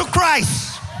steps to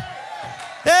Christ.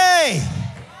 Hey.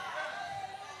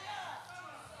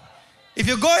 If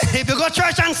you go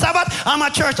church on Sabbath, I'm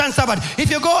at church on Sabbath.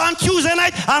 If you go on Tuesday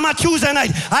night, I'm at Tuesday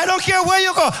night. I don't care where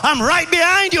you go. I'm right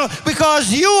behind you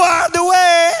because you are the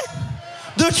way,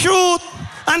 the truth,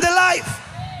 and the life.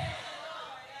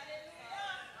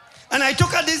 And I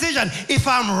took a decision. If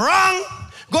I'm wrong,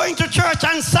 going to church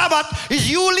on Sabbath is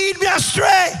you lead me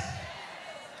astray.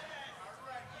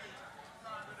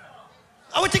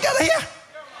 Are we together here?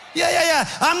 Yeah.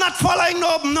 I'm not following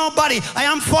nobody. I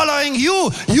am following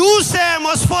you. You say I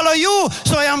must follow you,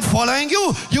 so I am following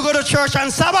you. You go to church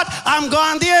on Sabbath, I'm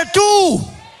going there too.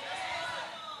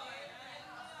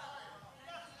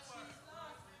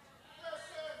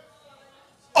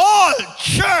 All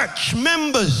church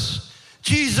members,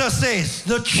 Jesus says,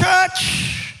 the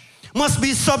church must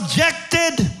be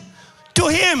subjected to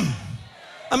him.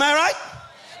 Am I right?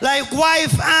 Like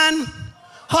wife and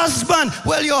husband.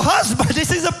 Well, your husband,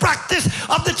 this is a practice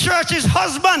of the church's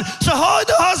husband. So how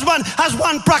the husband has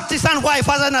one practice and wife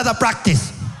has another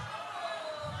practice?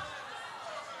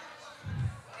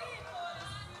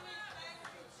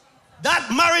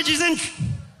 That marriage is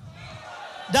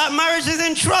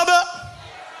in trouble.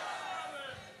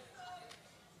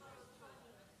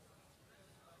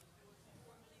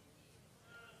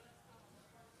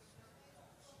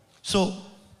 So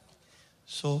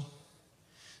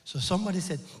somebody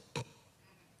said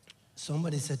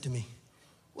to me,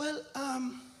 well,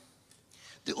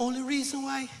 the only reason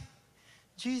why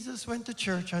Jesus went to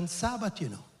church on Sabbath,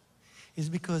 is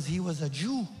because he was a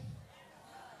Jew.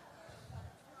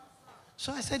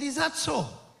 So I said, is that so?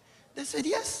 They said,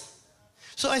 yes.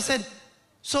 So I said,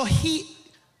 so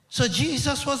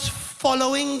Jesus was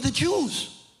following the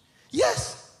Jews?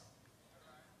 Yes.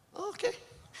 Okay.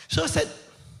 So I said,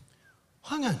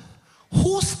 hang on.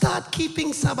 Who started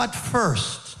keeping Sabbath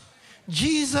first?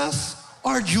 Jesus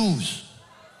or Jews?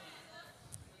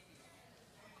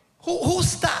 Who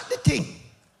started the thing?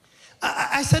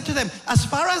 I said to them, as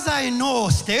far as I know,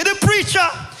 stay the preacher,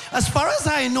 as far as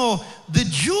I know, the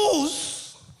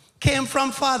Jews came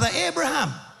from Father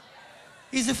Abraham.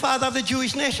 He's the father of the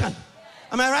Jewish nation.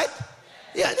 Am I right?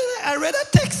 Yeah, I read a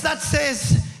text that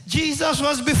says Jesus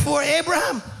was before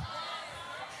Abraham.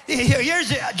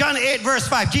 Here's John 8 verse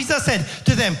 5. Jesus said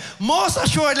to them, most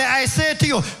assuredly I say to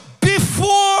you,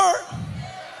 before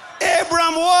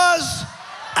Abraham was,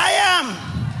 I am.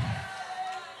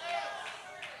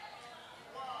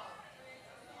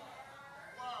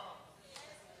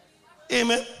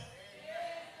 Amen.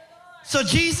 So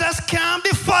Jesus can't be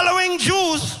following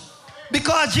Jews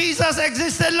because Jesus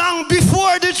existed long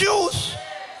before the Jews.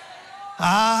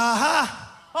 How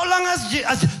long has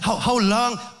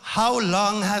how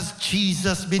long has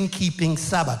Jesus been keeping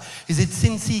Sabbath? Is it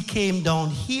since he came down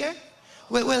here?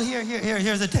 Well,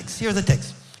 here's the text. Here's the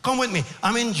text. Come with me.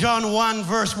 I'm in John 1,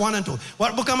 verse 1 and 2.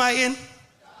 What book am I in?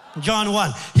 John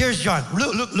 1. Here's John.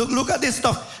 Look at this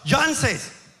stuff. John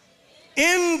says,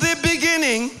 in the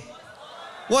beginning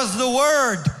was the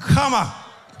Word, comma,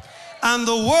 and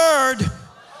the Word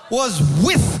was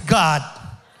with God.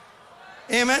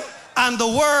 Amen. And the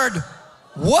Word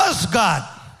was God.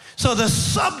 So the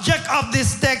subject of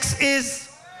this text is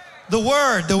the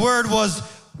Word. The Word was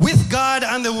with God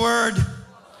and the Word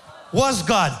was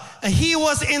God. And he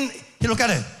was in, look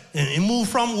at it, he moved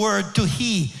from word to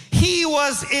he. He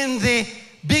was in the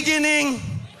beginning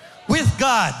with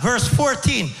God. Verse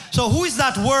 14. So who is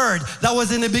that word that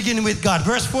was in the beginning with God?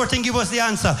 Verse 14 give us the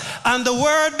answer. And the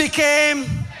word became,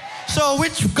 so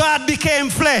which God became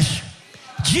flesh?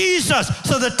 Jesus.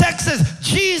 So the text says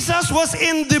Jesus was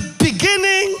in the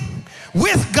beginning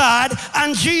with God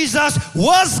and Jesus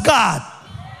was God.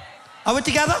 Are we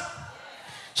together?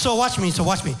 So watch me.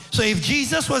 So if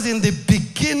Jesus was in the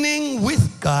beginning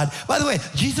with God, by the way,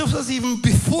 Jesus was even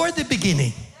before the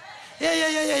beginning.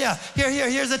 Yeah.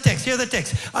 Here's the text. Here's the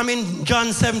text. I'm in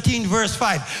John 17, verse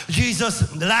 5. Jesus,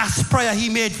 the last prayer he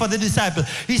made for the disciples.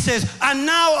 He says, and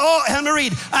now, oh, let me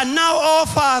read. And now, oh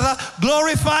Father,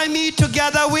 glorify me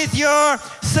together with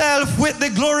yourself with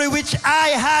the glory which I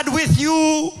had with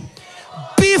you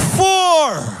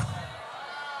before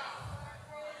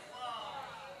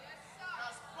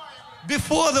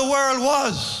the world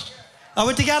was. Are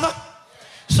we together?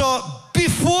 So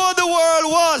before the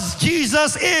world was,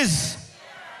 Jesus is,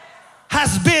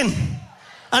 has been,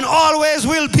 and always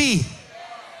will be.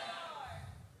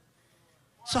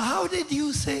 So how did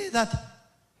you say that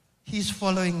he's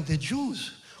following the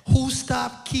Jews who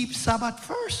keep Sabbath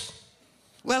first?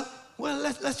 Well,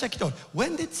 let's check it out.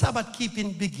 When did Sabbath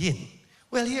keeping begin?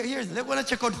 Well, let's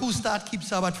check out who keep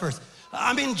Sabbath first.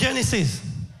 I'm in Genesis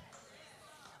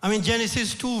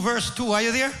 2, verse 2. Are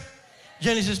you there?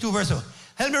 Genesis 2, verse 2.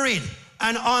 Help me read.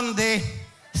 And on the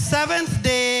seventh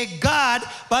day, God,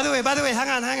 by the way, hang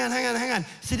on.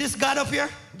 See this God up here?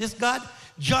 This God?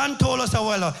 John told us a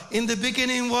while ago, in the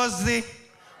beginning was the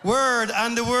Word,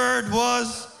 and the Word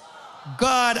was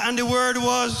God, and the Word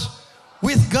was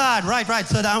with God. Right.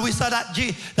 So then we saw that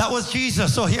that was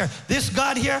Jesus. So here, this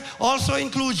God here also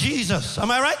includes Jesus.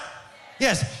 Am I right?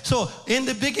 Yes. So in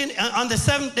the beginning, on the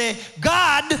seventh day,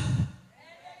 God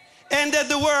ended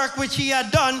the work which he had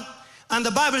done. And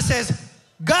the Bible says,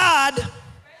 God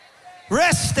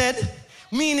rested,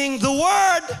 meaning the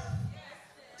Word.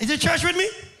 Is the church with me?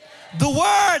 The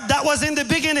Word that was in the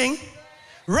beginning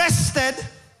rested.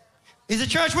 Is the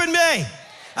church with me?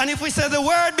 And if we say the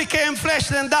Word became flesh,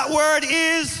 then that Word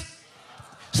is.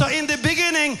 So in the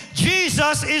beginning,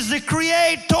 Jesus is the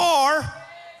creator.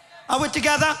 Are we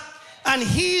together? And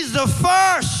he's the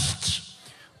first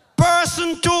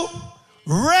person to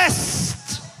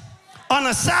rest on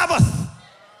a Sabbath.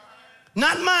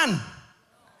 Not man,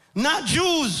 not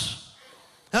Jews.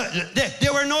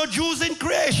 There were no Jews in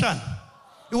creation.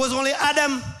 It was only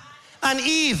Adam and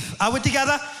Eve. Are we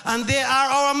together? And they are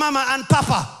our mama and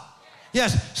papa.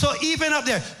 Yes, so even up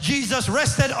there, Jesus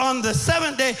rested on the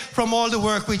seventh day from all the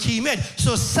work which he made.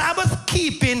 So Sabbath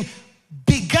keeping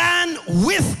began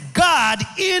with God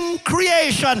in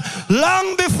creation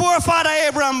long before Father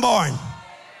Abraham born.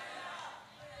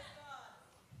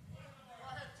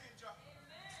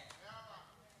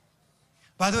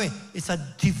 By the way, it's a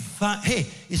divine,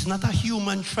 it's not a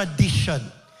human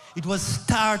tradition. It was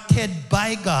started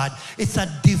by God. It's a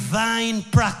divine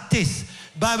practice.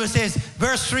 Bible says,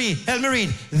 verse 3, help me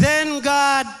read. Then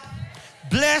God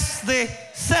blessed the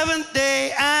seventh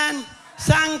day and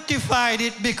sanctified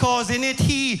it, because in it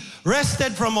he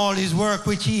rested from all his work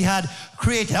which he had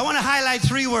created. I want to highlight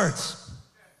 3 words.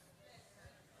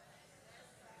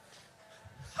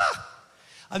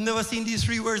 I've never seen these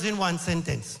 3 words in one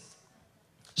sentence.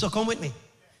 So come with me.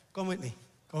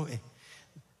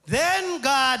 Then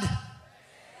God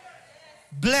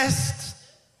blessed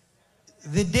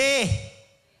the day.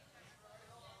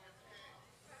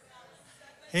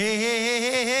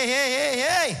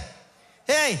 Hey,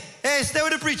 stay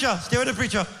with the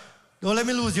preacher. Don't let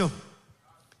me lose you.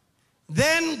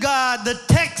 Then God, the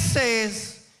text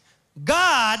says,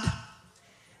 God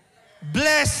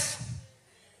bless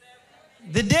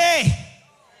the day.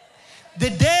 The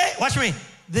day, watch me.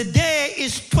 The day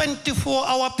is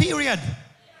 24-hour period.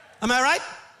 Am I right?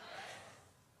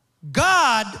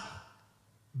 God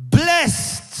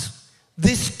blessed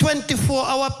this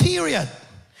 24-hour period.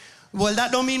 Well,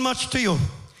 that don't mean much to you,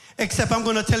 except I'm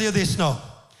going to tell you this now.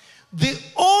 The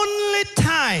only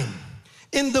time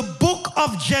in the book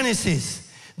of Genesis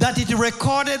that it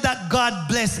recorded that God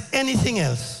blessed anything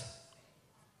else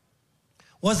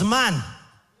was man.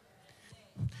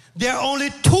 There are only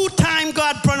 2 times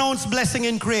God pronounced blessing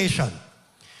in creation.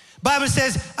 Bible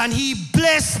says, and he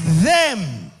blessed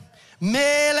them,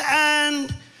 male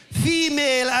and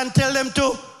female, and tell them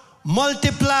to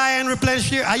multiply and replenish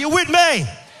the earth. Are you with me?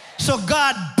 So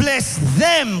God blessed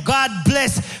them. God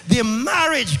blessed the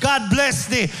marriage. God blessed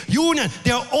the union.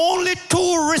 There are only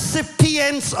 2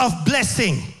 recipients of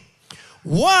blessing.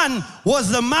 One was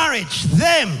the marriage,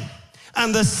 them.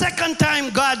 And the second time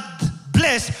God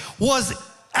blessed was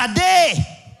a day.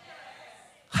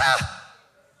 Ha!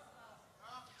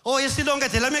 Oh, you still don't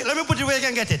get it. Let me put it where you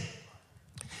can get it.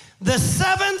 The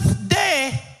seventh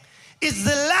day is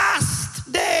the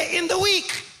last day in the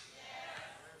week.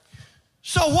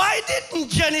 So why didn't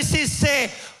Genesis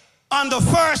say on the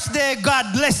first day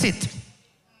God bless it?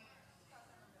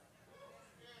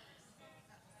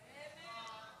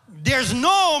 There's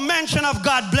no mention of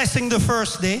God blessing the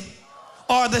first day,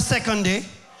 or the second day,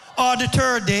 or the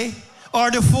third day, or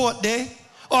the fourth day,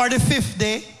 or the fifth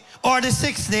day, or the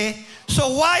sixth day.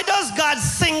 So why does God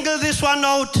single this one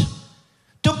out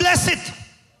to bless it?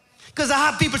 Because I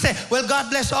have people say, well, God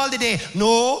bless all the day.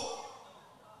 No.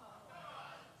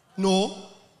 No.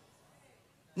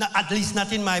 Not, at least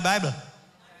not in my Bible.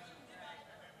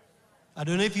 I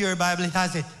don't know if your Bible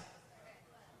has it.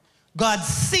 God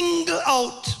singled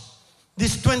out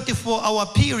this 24-hour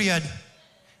period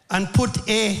and put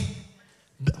a,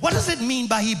 what does it mean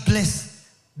by he blessed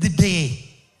the day?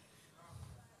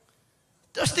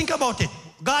 Just think about it.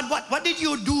 God, what did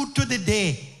you do to the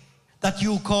day that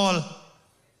you call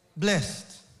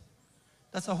blessed?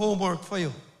 That's a homework for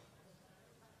you.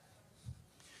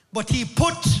 But he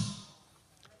put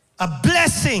a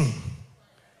blessing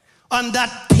on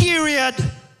that period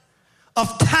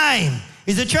of time.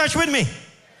 Is the church with me?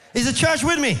 Is the church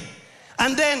with me?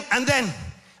 And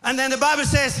then the Bible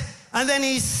says, and then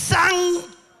he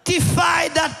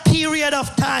sanctified that period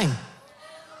of time.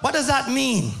 What does that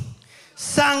mean?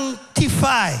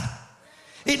 Sanctify.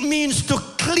 It means to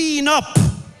clean up,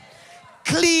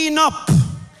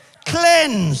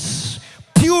 cleanse,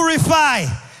 purify,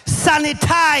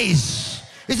 sanitize.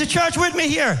 Is the church with me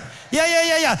here?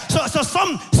 Yeah. So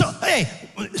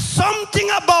something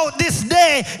about this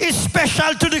day is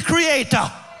special to the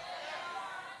Creator.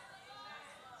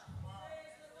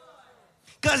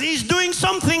 Because he's doing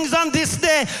some things on this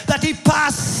day that he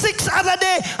passed 6 other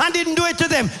days and didn't do it to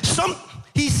them.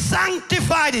 He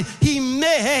sanctified it. He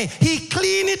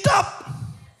cleaned it up,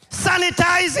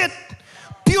 sanitize it,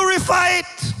 purify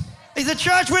it. Is the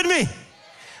church with me?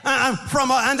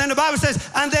 And then the Bible says,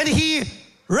 and then he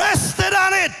rested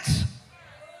on it.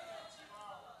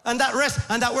 And that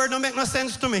word don't make no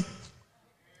sense to me.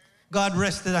 God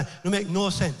rested on it. Don't make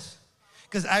no sense.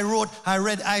 Because I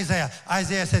read Isaiah.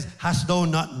 Isaiah says, hast thou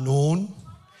not known?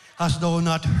 Hast thou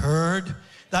not heard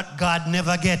that God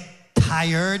never get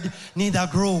tired, neither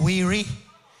grow weary?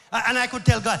 And I could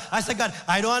tell God, I said, God,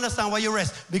 I don't understand why you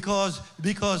rest. Because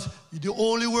the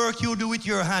only work you do with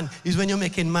your hand is when you're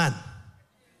making man.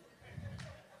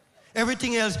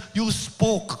 Everything else, you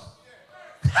spoke.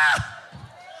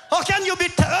 How can you be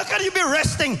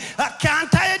resting?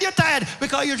 Can't tired, you're tired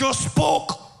because you just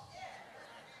spoke.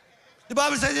 The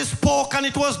Bible says he spoke and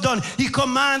it was done. He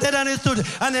commanded and it stood.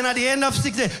 And then at the end of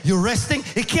 6 days, you're resting.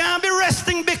 It can't be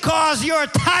resting because you're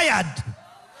tired.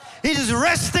 It is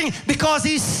resting because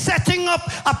he's setting up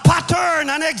a pattern,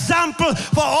 an example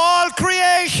for all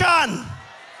creation.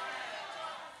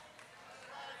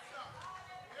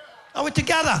 Are we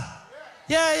together?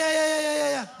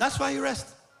 Yeah. That's why you rest.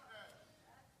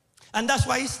 And that's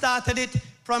why he started it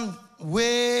from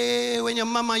way when your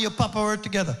mama and your papa were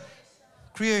together.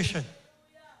 Creation.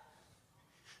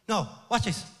 Now, watch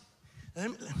this.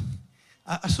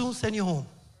 I soon send you home.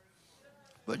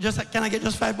 But can I get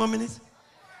just 5 more minutes?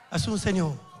 I soon send you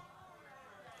home.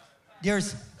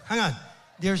 Hang on.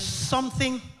 There's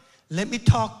something, let me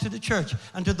talk to the church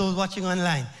and to those watching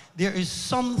online. There is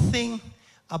something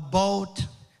about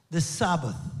the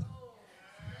Sabbath.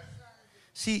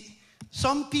 See,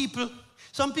 some people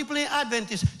in the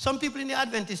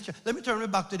Adventist church, let me turn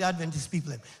it back to the Adventist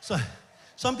people. So,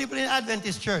 some people in the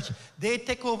Adventist church, they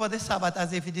take over the Sabbath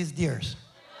as if it is theirs.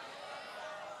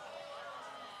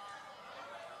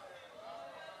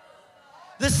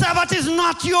 The Sabbath is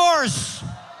not yours.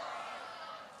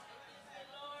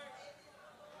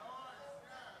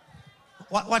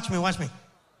 Watch me.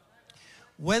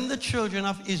 When the children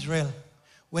of Israel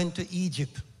went to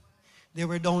Egypt, they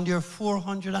were down there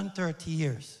 430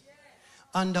 years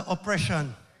under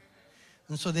oppression.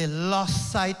 And so they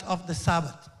lost sight of the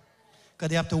Sabbath. Because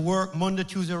they have to work Monday,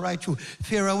 Tuesday, right through.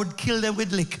 Pharaoh would kill them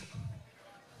with lick.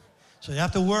 So they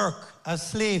have to work as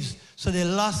slaves. So they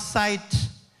lost sight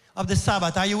of the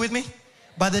Sabbath. Are you with me?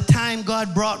 By the time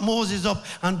God brought Moses up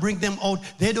and bring them out,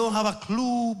 they don't have a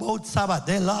clue about Sabbath.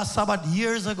 They lost Sabbath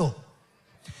years ago.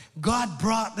 God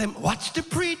brought them, watch the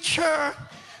preacher.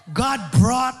 God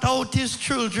brought out his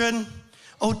children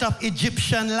out of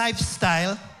Egyptian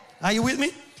lifestyle. Are you with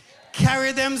me?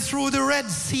 Carried them through the Red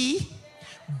Sea.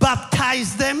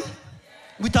 Baptized them.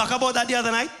 We talked about that the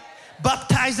other night.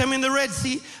 Baptized them in the Red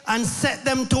Sea and set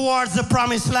them towards the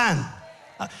promised land.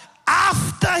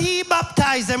 After he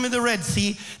baptized them in the Red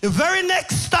Sea, the very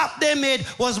next stop they made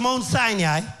was Mount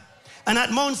Sinai. And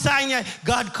at Mount Sinai,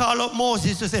 God called up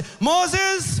Moses to say,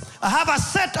 Moses, I have a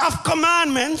set of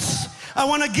commandments I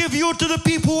want to give you to the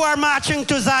people who are marching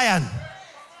to Zion.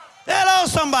 Hello,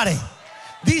 somebody.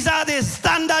 These are the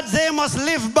standards they must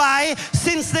live by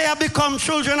since they have become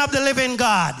children of the living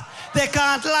God. They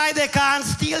can't lie, they can't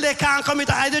steal, they can't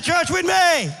commit. Are the church with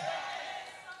me?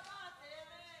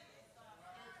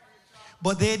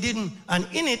 But they didn't, and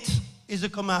in it is a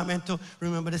commandment to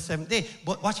remember the seventh day.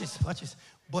 But watch this, watch this.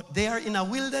 But they are in a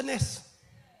wilderness.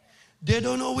 They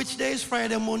don't know which day is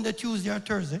Friday, Monday, Tuesday, or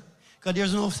Thursday. Because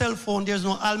there's no cell phone, there's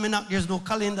no almanac, there's no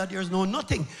calendar, there's no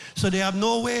nothing. So they have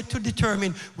no way to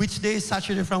determine which day is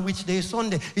Saturday from which day is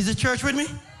Sunday. Is the church with me?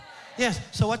 Yes.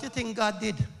 So what do you think God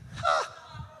did?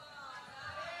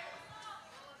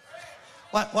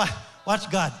 Watch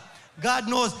God. God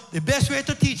knows the best way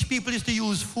to teach people is to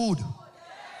use food.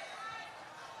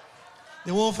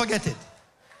 They won't forget it.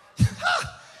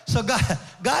 So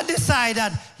God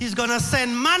decided he's going to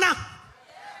send manna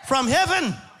from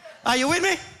heaven. Are you with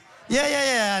me?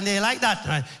 Yeah. And they like that.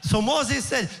 Right? So Moses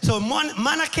said, so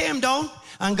manna came down,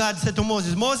 and God said to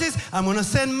Moses, Moses, I'm going to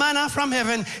send manna from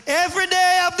heaven every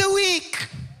day of the week.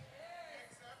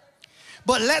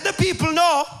 But let the people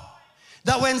know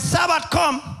that when Sabbath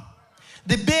come,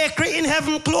 the bakery in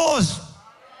heaven close.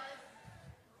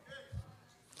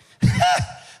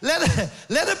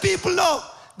 Let the people know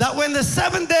that when the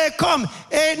seventh day come,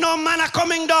 ain't no manna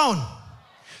coming down.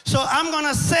 So I'm going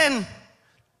to send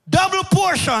double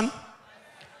portion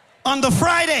on the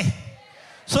Friday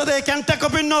so they can take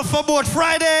up enough for both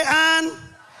Friday and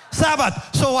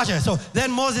Sabbath. So watch it. So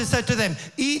then Moses said to them,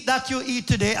 eat that you eat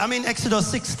today. I'm in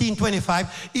Exodus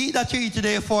 16:25. Eat that you eat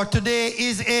today, for today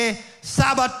is a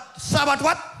Sabbath. Sabbath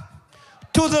what?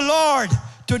 To the Lord.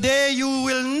 Today you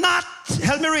will not,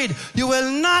 help me read, you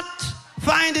will not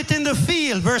find it in the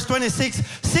field. Verse 26,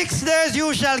 6 days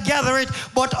you shall gather it,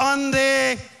 but on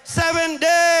the seventh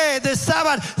day, the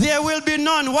Sabbath, there will be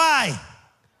none. Why?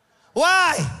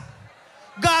 Why?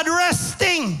 God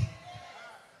resting.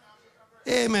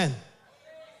 Amen.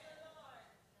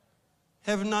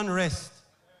 Heaven and rest.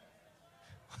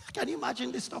 Can you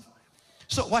imagine this stuff?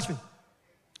 So, watch me.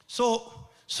 So,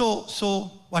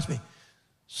 watch me.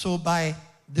 So by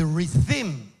the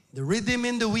rhythm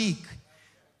in the week,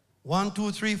 1,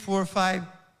 2, 3, 4, 5,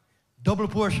 double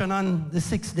portion on the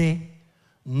 6th day,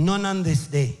 none on this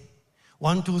day.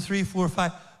 1, 2, 3, 4,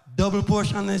 5, double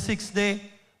portion on the 6th day,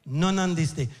 none on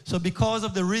this day. So because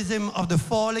of the rhythm of the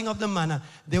falling of the manna,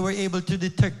 they were able to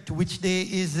detect which day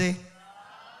is the...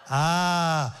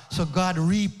 so God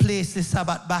replaced the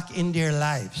Sabbath back in their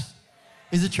lives.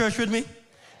 Is the church with me?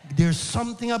 There's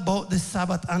something about the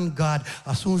Sabbath and God.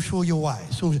 I'll soon show you why.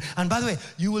 And by the way,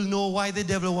 you will know why the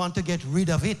devil wants to get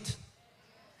rid of it.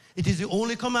 It is the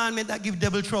only commandment that gives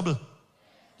devil trouble.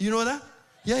 You know that?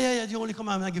 Yeah, the only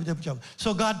commandment that gives devil trouble.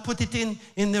 So God put it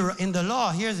in the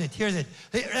law. Here's it.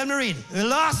 Let me read. The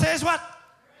law says what?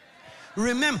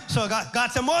 Remember. So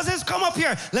God said, Moses, come up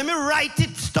here. Let me write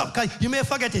it. Stop. You may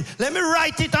forget it. Let me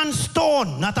write it on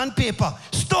stone, not on paper.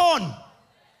 Stone.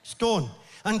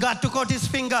 And God took out his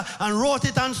finger and wrote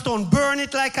it on stone, burn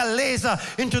it like a laser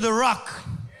into the rock.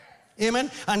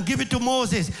 Amen. And give it to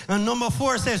Moses. And number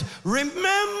 4 says,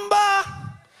 remember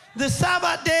the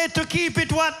Sabbath day to keep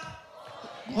it what?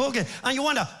 Okay. And you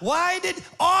wonder, why did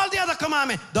all the other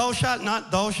commandments, thou shalt not,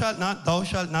 thou shalt not, thou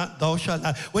shalt not, thou shalt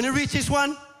not. When you reach this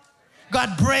one,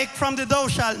 God break from the thou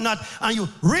shalt not, and you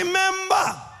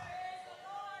remember.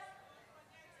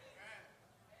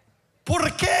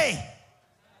 Porque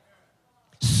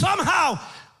somehow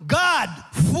God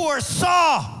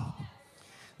foresaw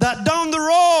that down the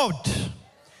road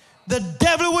the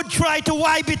devil would try to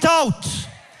wipe it out.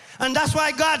 And that's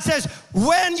why God says,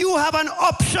 when you have an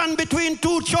option between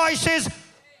 2 choices,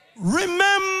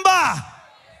 remember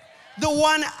the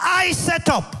one I set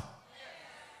up.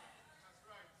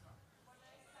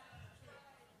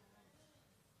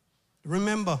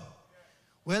 Remember.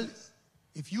 Well,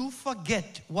 if you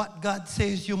forget what God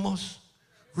says you must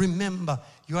remember,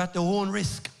 you're at your own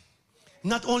risk.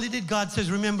 Not only did God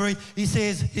says remember it, he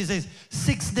says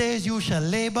 6 days you shall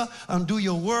labor and do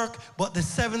your work, but the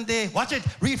 7th day, watch it,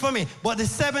 read for me, but the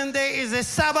 7th day is a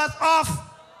Sabbath of,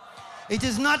 it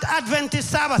is not Adventist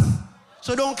Sabbath,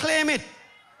 so don't claim it.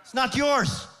 It's not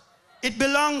yours. It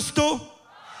belongs to,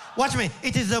 watch me,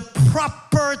 it is a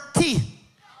property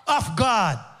of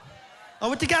God. Are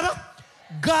we together?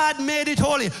 God made it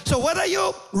holy. So whether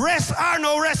you rest or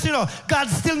no rest, God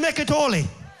still make it holy.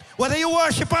 Whether you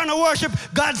worship or no worship,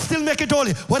 God still make it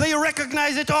holy. Whether you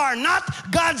recognize it or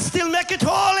not, God still make it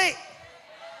holy.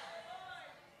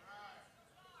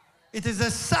 It is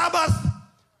a Sabbath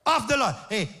of the Lord.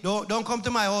 Hey, don't come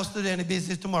to my house to do any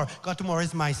business tomorrow, because tomorrow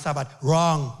is my Sabbath.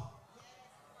 Wrong.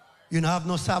 You don't have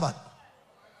no Sabbath.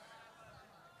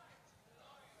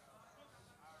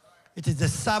 It is the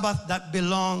Sabbath that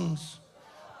belongs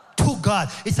to God.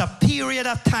 It's a period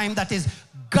of time that is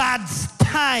God's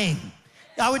time.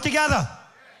 Are we together?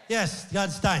 Yes,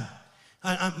 God's time.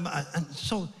 And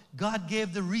so God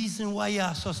gave the reason why he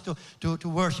asked us to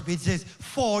worship. It says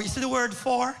for. You see the word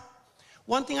for?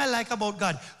 One thing I like about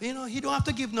God, he don't have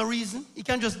to give no reason. He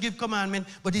can just give commandment,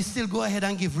 but he still go ahead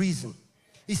and give reason.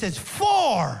 He says,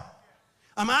 for.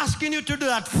 I'm asking you to do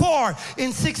that. For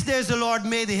in 6 days the Lord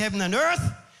made the heaven and earth,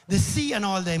 the sea and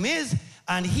all them is,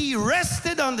 and he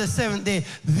rested on the seventh day.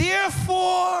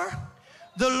 Therefore,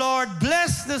 the Lord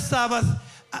blessed the Sabbath,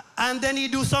 and then he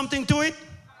do something to it.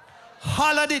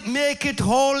 Hallowed it, make it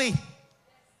holy.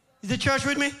 Is the church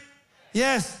with me?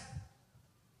 Yes.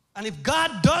 And if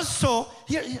God does so,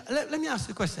 here let me ask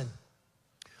you a question.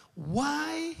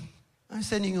 Why, I'm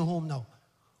sending you home now.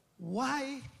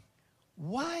 Why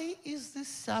is the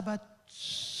Sabbath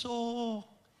so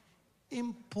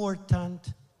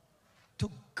important to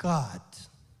God?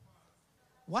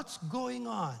 What's going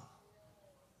on?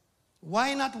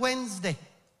 Why not Wednesday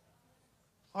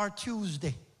or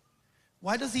Tuesday?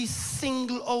 Why does he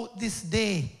single out this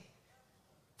day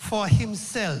for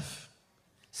himself,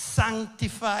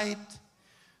 sanctified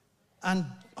and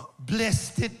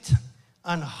blessed it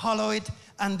and hallow it,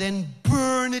 and then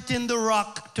burn it in the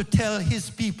rock to tell his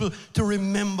people to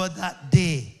remember that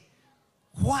day?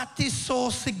 What is so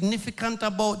significant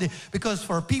about it? Because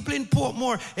for people in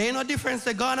Portmore, ain't no difference.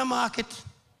 They go on a market.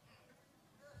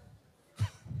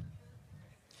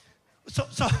 So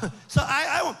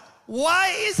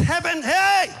why is heaven,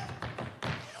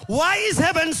 why is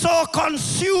heaven so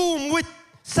consumed with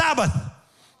Sabbath?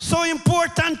 So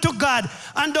important to God.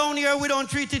 And down here we don't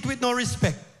treat it with no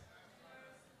respect.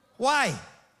 Why?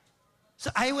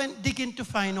 So I went digging to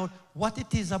find out what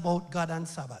it is about God and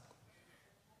Sabbath.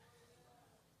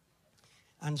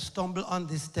 And stumbled on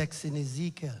this text in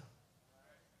Ezekiel.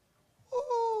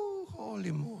 Oh,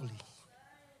 holy moly.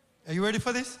 Are you ready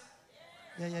for this?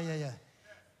 Yeah.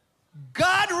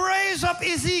 God raised up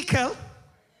Ezekiel.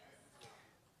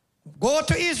 Go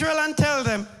to Israel and tell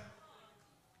them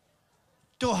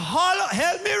to hollow,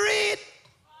 help me read.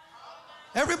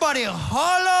 Everybody,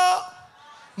 hollow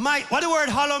my, what the word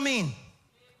hollow mean?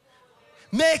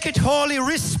 Make it holy,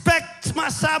 respect my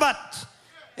Sabbath.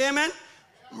 Amen.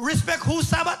 Respect whose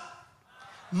Sabbath?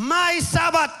 My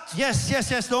Sabbath.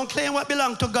 Yes. Don't claim what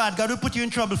belongs to God. God will put you in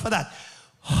trouble for that.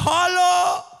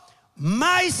 Hollow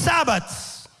my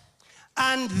Sabbaths.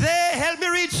 And they, help me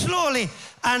read slowly,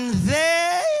 and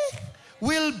they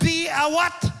will be a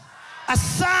what? A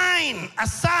sign.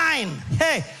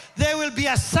 Hey, there will be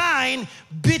a sign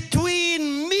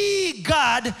between me,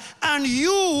 God, and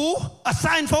you. A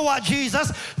sign for what,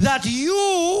 Jesus? That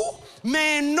you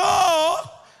may know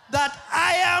that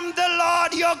I am the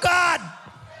Lord your God.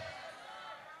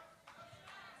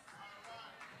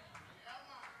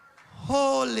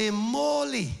 Holy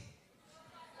moly.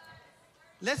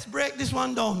 Let's break this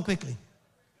one down quickly.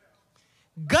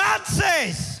 God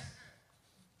says,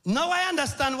 now I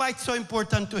understand why it's so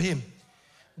important to him.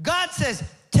 God says,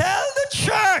 tell the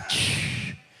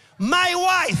church, my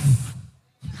wife,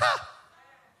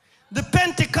 the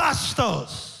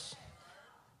Pentecostals,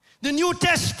 the New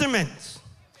Testament,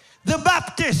 the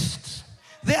Baptists,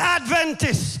 the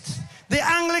Adventists, the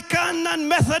Anglican and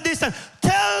Methodist, and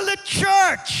tell the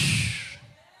church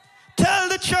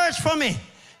for me,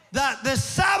 that the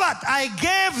Sabbath, I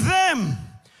gave them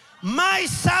my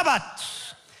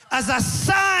Sabbath as a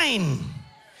sign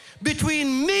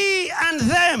between me and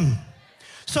them,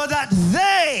 so that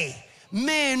they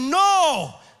may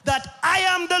know that I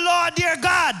am the Lord their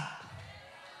God.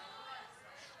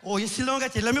 Oh, you still don't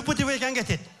get it? Let me put it where you can get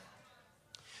it.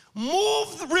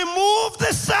 Remove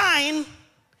the sign,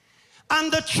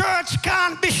 and the church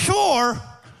can't be sure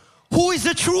who is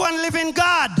the true and living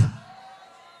God.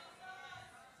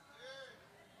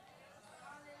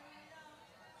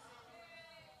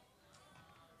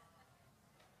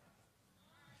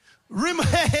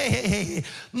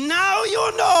 Now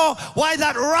you know why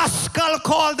that rascal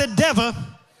called the devil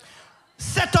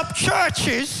set up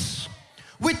churches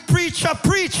with preacher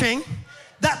preaching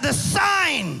that the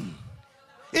sign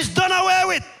is done away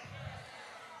with.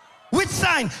 Which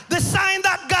sign? The sign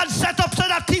that God set up so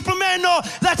that people may know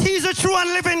that he's a true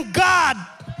and living God.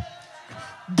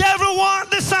 Devil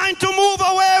want the sign to move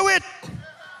away with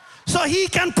so he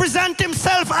can present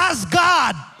himself as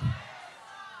God.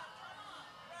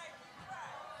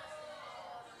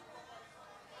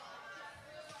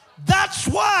 That That's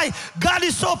why God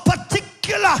is so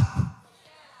particular.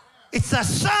 It's a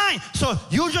sign. So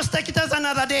you just take it as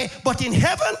another day. But in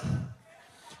heaven,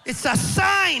 it's a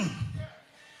sign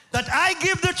that I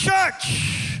give the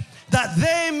church that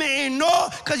they may know.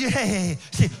 Because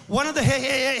see, one of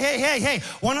the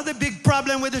one of the big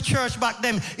problem with the church back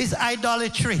then is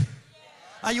idolatry.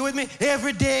 Are you with me?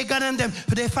 Every day, God and them,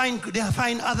 they find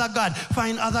other God,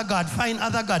 find other God, find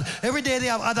other God. Every day they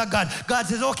have other God. God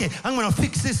says, okay, I'm going to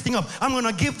fix this thing up. I'm going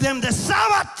to give them the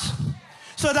Sabbath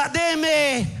so that they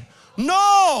may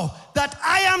know that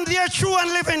I am their true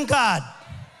and living God.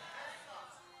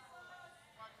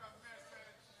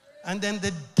 And then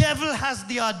the devil has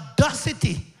the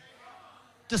audacity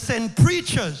to send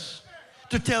preachers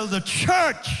to tell the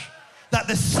church that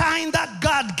the sign that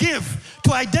God gives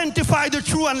to identify the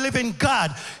true and living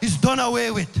God is done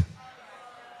away with.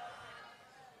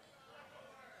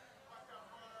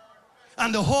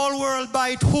 And the whole world by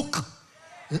its hook.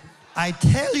 I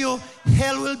tell you,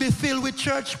 hell will be filled with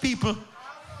church people.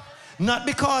 Not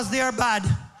because they are bad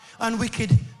and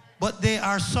wicked, but they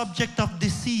are subject of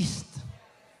deceit.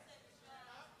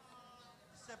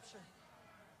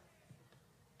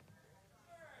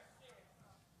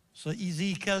 So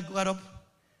Ezekiel got up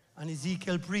and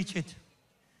Ezekiel preached it.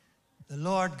 The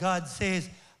Lord God says,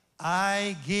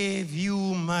 I gave you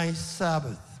my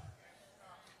Sabbath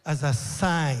as a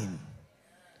sign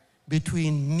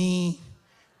between me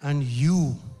and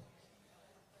you.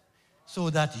 So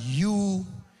that you,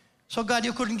 so God,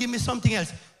 you couldn't give me something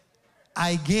else.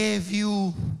 I gave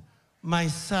you my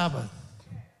Sabbath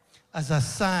as a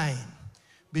sign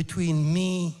between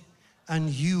me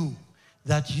and you,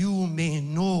 that you may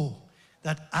know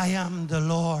that I am the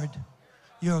Lord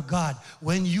your God.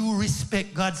 When you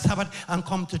respect God's Sabbath and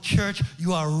come to church,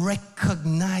 you are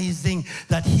recognizing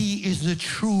that He is the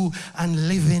true and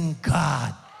living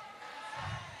God.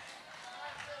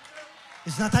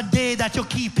 It's not a day that you're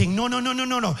keeping. No.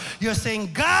 You're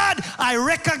saying, God, I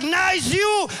recognize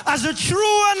you as a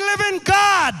true and living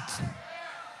God.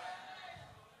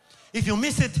 If you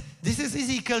miss it, this is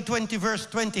Ezekiel 20, verse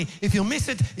 20. If you miss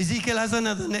it, Ezekiel has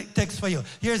another text for you.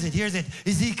 Here's it.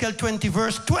 Ezekiel 20,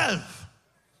 verse 12.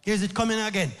 Here's it coming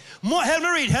again. Help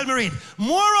me read.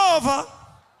 Moreover,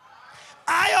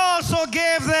 I also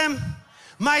gave them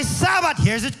my Sabbath.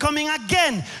 Here's it coming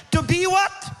again. To be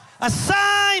what? A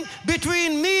sign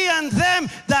between me and them,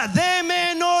 that they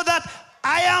may know that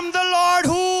I am the Lord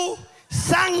who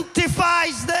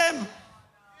sanctifies them.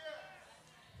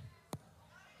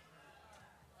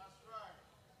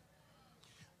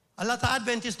 A lot of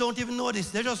Adventists don't even know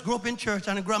this. They just grow up in church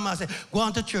and the grandma says, go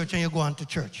on to church, and you go on to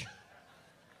church.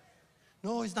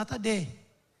 No, it's not a day.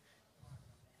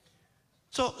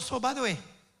 So by the way,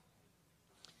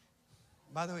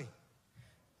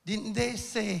 didn't they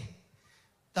say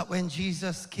that when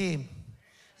Jesus came,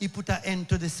 He put an end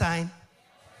to the sign?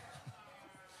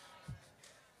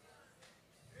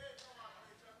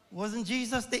 Wasn't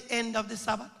Jesus the end of the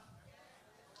Sabbath?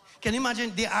 Can you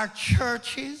imagine? There are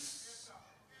churches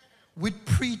with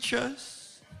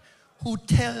preachers who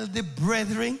tell the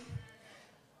brethren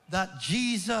that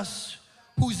Jesus,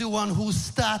 who's the one who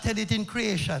started it in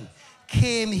creation,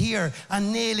 came here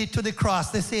and nailed it to the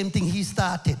cross, the same thing He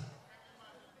started.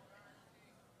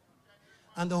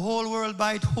 And the whole world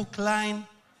by it, hook, line,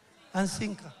 and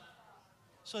sinker.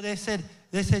 So they said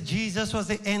Jesus was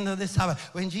the end of the Sabbath.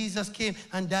 When Jesus came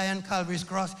and died on Calvary's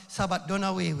cross, Sabbath done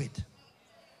away with.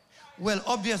 Well,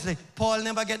 obviously, Paul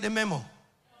never get the memo.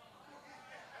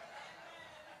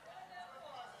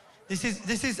 This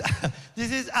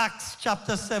is Acts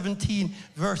chapter 17,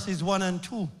 verses 1 and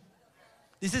 2.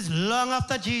 This is long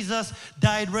after Jesus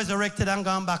died, resurrected, and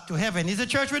gone back to heaven. Is the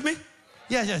church with me?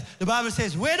 Yes. The Bible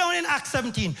says, way down in Acts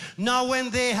 17, now when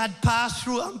they had passed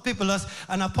through Amphipolis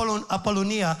and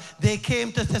Apollonia, they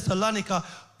came to Thessalonica,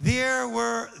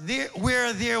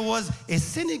 where there was a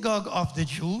synagogue of the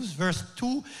Jews. Verse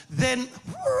 2, then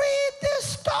read this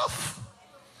stuff.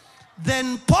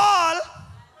 Then Paul,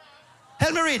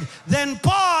 help me read. Then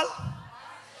Paul,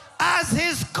 as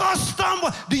his custom,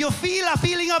 do you feel a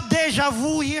feeling of deja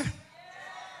vu here?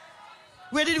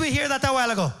 Where did we hear that a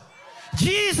while ago?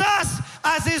 Jesus,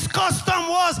 as his custom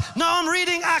was, now I'm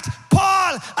reading Acts.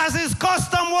 Paul, as his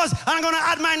custom was, and I'm going to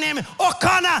add my name,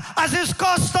 O'Connor, as his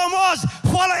custom was,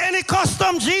 follow any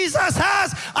custom Jesus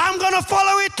has, I'm going to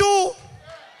follow it too.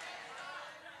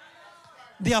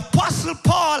 The Apostle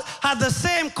Paul had the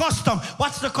same custom.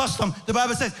 What's the custom? The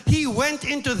Bible says he went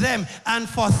into them and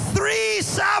for 3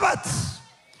 Sabbaths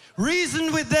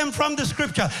reasoned with them from the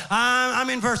scripture. I'm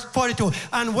in verse 42.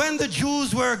 And when the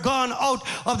Jews were gone out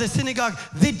of the synagogue,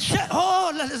 the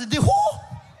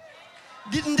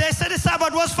Didn't they say the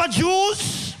Sabbath was for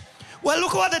Jews? Well,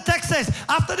 look what the text says.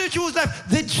 After the Jews left,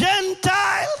 the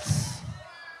Gentiles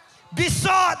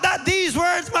besought that these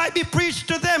words might be preached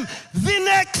to them the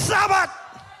next Sabbath.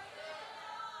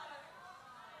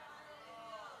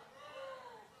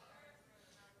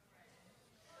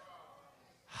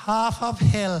 Half of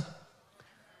hell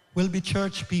will be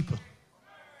church people.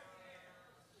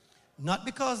 Not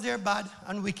because they're bad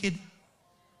and wicked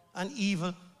and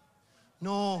evil.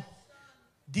 No,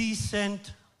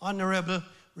 decent, honorable,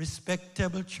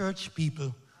 respectable church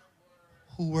people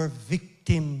who were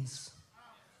victims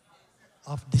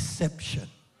of deception.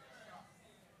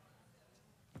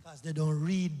 Because they don't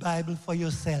read Bible for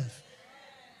yourself.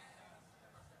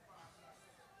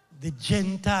 The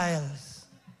Gentiles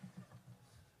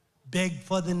beg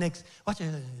for the next. Watch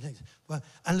it.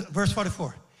 And verse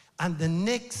 44. And the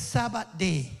next Sabbath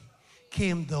day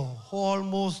came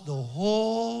almost the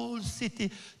whole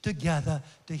city together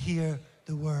to hear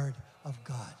the word of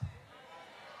God.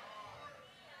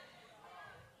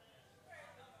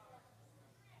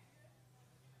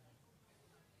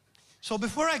 So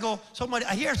before I go,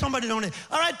 I hear somebody down there.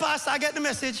 All right, Pastor, I get the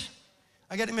message.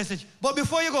 But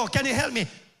before you go, can you help me?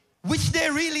 Which day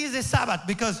really is the Sabbath?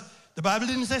 Because the Bible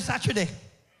didn't say Saturday.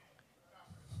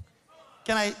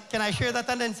 Can I share that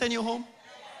and then send you home?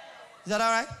 Is that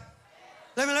all right?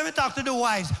 Let me talk to the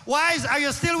wives. Wives, are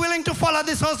you still willing to follow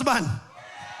this husband?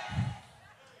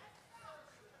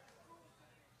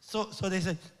 So they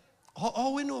said,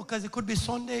 oh, we know, because it could be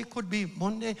Sunday, it could be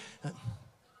Monday.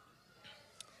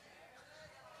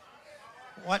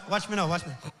 Watch me now, watch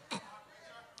me.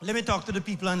 Let me talk to the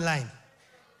people online.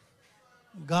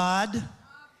 God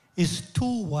is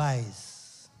too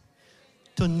wise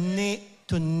to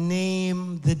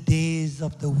name the days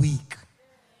of the week.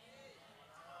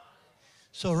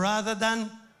 So rather than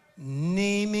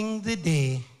naming the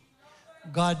day,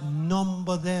 God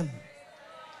numbered them.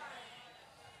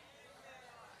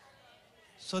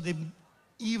 So the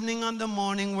evening and the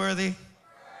morning were the,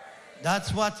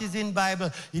 that's what is in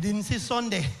Bible. He didn't say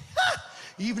Sunday.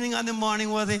 Evening and the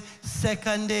morning were the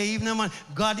second day, evening and morning.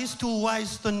 God is too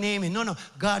wise to name it. No,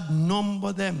 God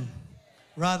numbered them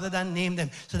rather than name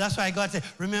them. So that's why God said,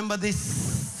 remember the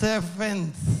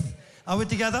seventh. Are we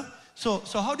together? So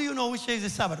how do you know which day is the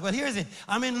Sabbath? Well, here's it.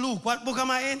 I'm in Luke. What book am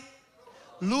I in?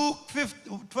 Luke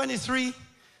 23,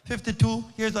 52.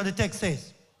 Here's what the text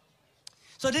says.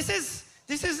 So this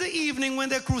is the evening when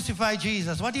they crucified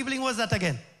Jesus. What evening was that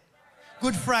again?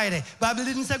 Good Friday. Bible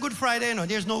didn't say Good Friday, no.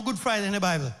 There's no Good Friday in the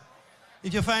Bible.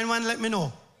 If you find one, let me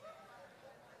know.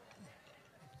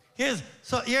 Here's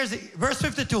verse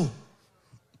 52.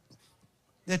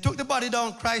 They took the body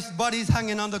down. Christ's body is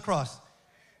hanging on the cross.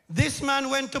 This man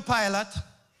went to Pilate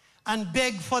and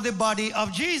begged for the body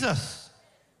of Jesus.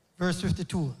 Verse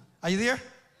 52. Are you there?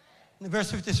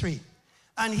 Verse 53.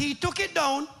 And he took it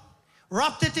down,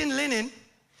 wrapped it in linen,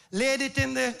 laid it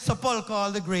in the sepulchre,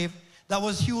 or the grave, that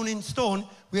was hewn in stone,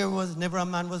 where never a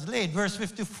man was laid. Verse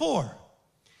 54.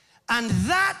 And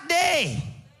that day,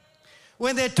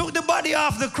 when they took the body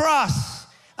off the cross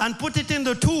and put it in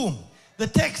the tomb, the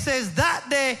text says that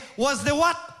day was the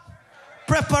what?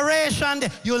 Preparation day.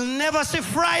 You'll never see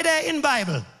Friday in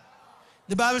Bible.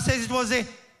 The Bible says it was a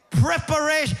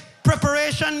preparation.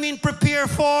 Preparation means prepare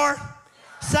for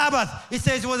Sabbath. It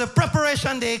says it was a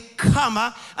preparation day,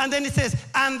 comma, and then it says,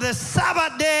 and the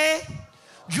Sabbath day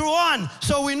drew on.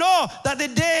 So we know that the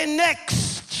day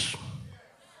next.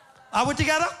 Are we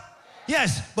together?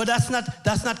 Yes, but that's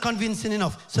not convincing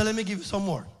enough. So let me give you some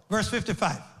more. Verse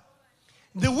 55.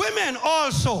 The women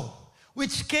also,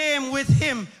 which came with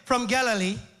him from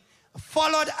Galilee,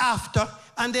 followed after,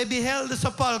 and they beheld the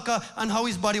sepulchre and how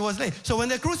his body was laid. So when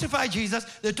they crucified Jesus,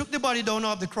 they took the body down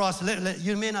off the cross.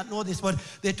 You may not know this, but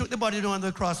they took the body down off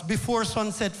the cross before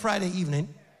sunset Friday evening.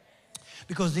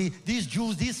 Because these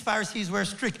Jews, these Pharisees were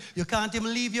strict. You can't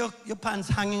even leave your pants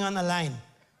hanging on a line.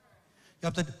 You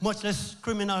have to, much less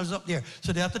criminals up there.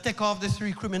 So they have to take off the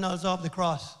 3 criminals off the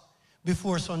cross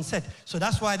before sunset. So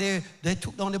that's why they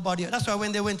took down the body. That's why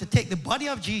when they went to take the body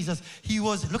of Jesus,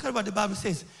 look at what the Bible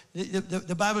says.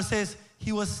 The Bible says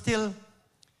he was still,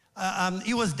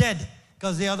 he was dead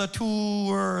because the other 2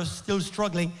 were still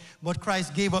struggling, but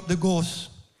Christ gave up the ghost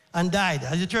and died.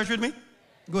 Are you church with me?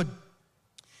 Good.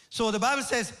 So the Bible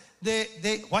says,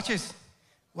 watch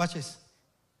this.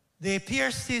 They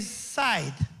pierced his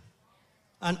side,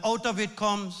 and out of it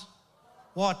comes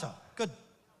water. Good.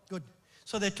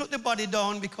 So they took the body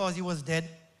down because he was dead,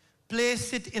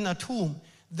 placed it in a tomb.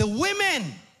 The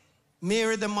women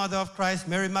Mary, the mother of Christ,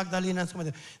 Mary Magdalene, and some of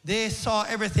them. They saw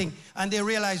everything, and they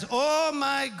realized, oh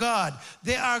my God,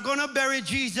 they are going to bury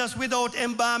Jesus without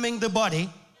embalming the body.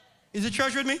 Is the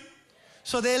church with me?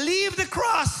 So they leave the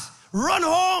cross, run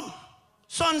home,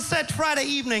 sunset Friday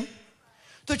evening,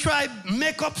 to try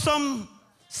make up some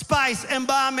spice,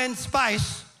 embalming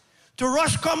spice, to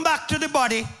rush come back to the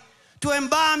body, to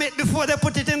embalm it before they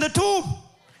put it in the tomb.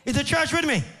 Is the church with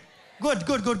me? Good,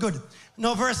 good, good, good.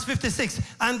 Now verse 56,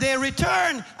 and they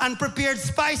returned and prepared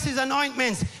spices and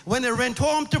ointments when they went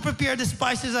home to prepare the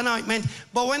spices and ointment.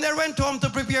 But when they went home to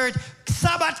prepare it,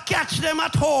 Sabbath catch them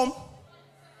at home.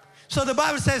 So the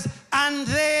Bible says, and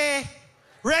they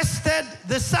rested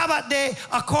the Sabbath day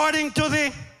according to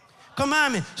the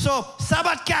commandment. So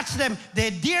Sabbath catch them. They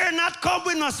dare not come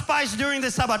with no spice during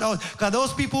the Sabbath, because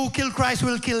those people who kill Christ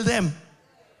will kill them.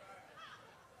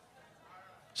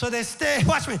 So they stay,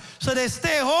 watch me. So they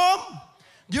stay home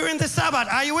during the Sabbath.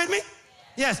 Are you with me?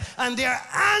 Yes. And they're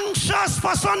anxious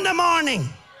for Sunday morning,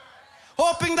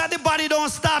 hoping that the body don't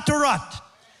start to rot.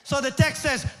 So the text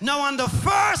says, now on the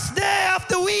first day of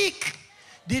the week,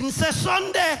 didn't say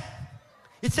Sunday.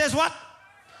 It says what?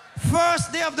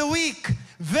 First day of the week.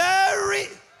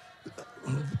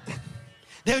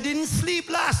 They didn't sleep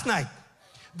last night.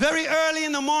 Very early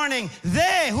in the morning,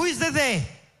 who is the they?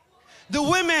 The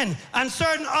women and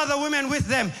certain other women with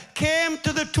them came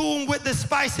to the tomb with the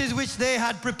spices which they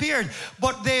had prepared.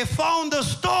 But they found the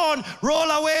stone roll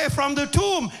away from the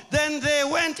tomb. Then they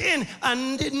went in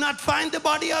and did not find the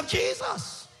body of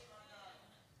Jesus.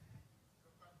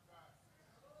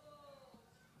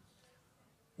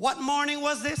 What morning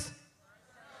was this?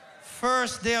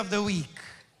 First day of the week.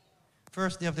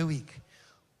 First day of the week.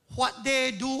 What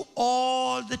day do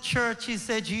all the churches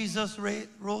say Jesus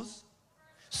rose?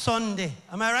 Sunday.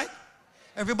 Am I right?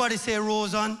 Everybody say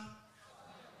rose on.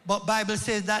 But Bible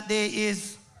says that day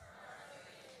is.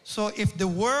 So if the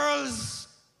world's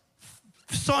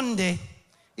Sunday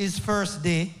is first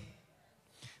day,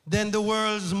 then the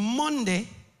world's Monday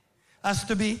has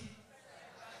to be,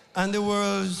 and the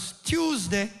world's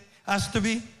Tuesday has to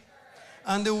be,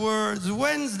 and the world's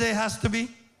Wednesday has to be,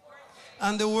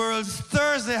 and the world's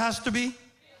Thursday has to be,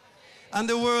 and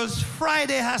the world's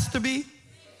Friday has to be,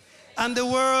 and the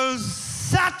world's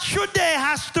Saturday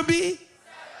has to be.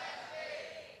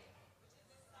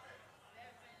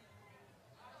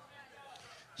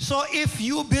 So if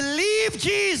you believe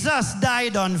Jesus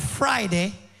died on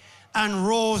Friday and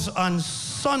rose on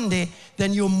Sunday,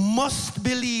 then you must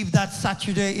believe that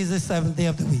Saturday is the seventh day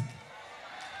of the week.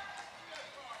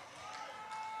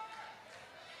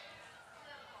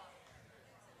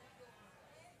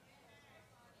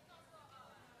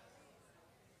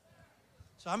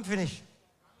 So I'm finished.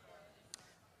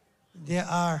 There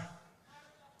are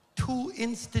two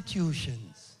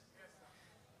institutions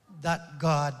that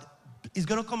God is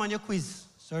going to come on your quiz.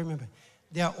 So remember,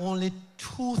 there are only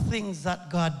two things that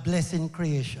God bless in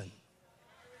creation: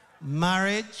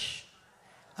 marriage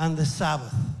and the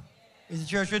Sabbath. Is the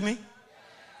church with me?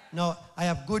 Now, I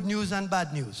have good news and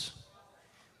bad news.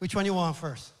 Which one you want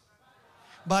first?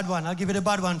 Bad one. I'll give you the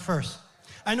bad one first.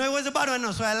 I know it was a bad one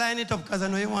now, so I line it up because I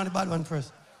know you want the bad one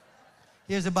first.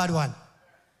 Here's the bad one.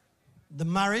 The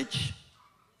marriage,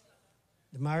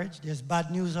 there's bad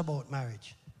news about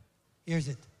marriage. Here's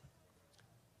it.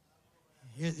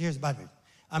 Here's bad news.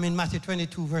 I'm in Matthew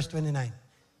 22, verse 29.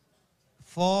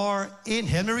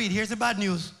 Help me read, here's the bad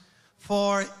news.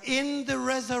 For in the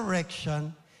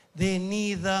resurrection, they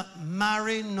neither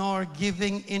marry nor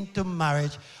giving into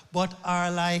marriage, but are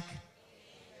like.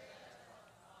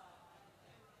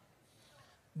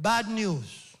 Bad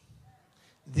news.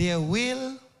 There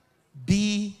will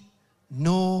be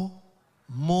no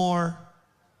more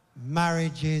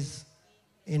marriages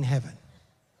in heaven.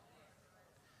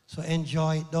 So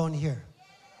enjoy it down here.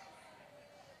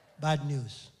 Bad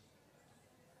news.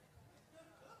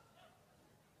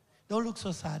 Don't look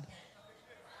so sad.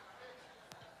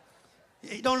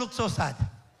 Don't look so sad.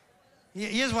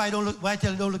 Here's why I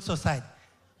tell you don't look so sad.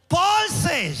 Paul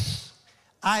says,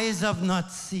 eyes have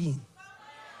not seen,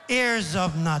 ears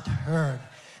have not heard,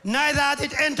 neither hath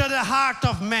it entered the heart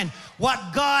of men what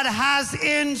God has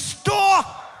in store.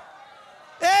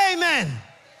 Amen.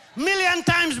 Million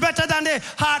times better than the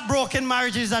heartbroken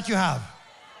marriages that you have.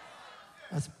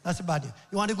 That's the bad news.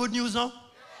 You want the good news now?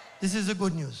 This is the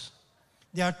good news.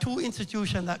 There are two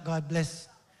institutions that God bless.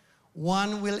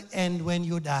 One will end when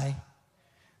you die.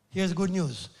 Here's good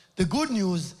news. The good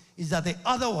news is that the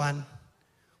other one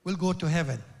will go to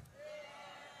heaven.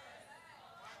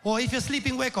 Or if you're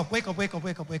sleeping, wake up, wake up, wake up,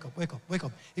 wake up, wake up, wake up, wake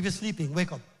up. If you're sleeping,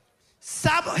 wake up.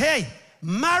 Sabbath, hey,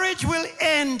 marriage will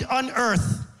end on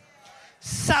earth.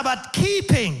 Sabbath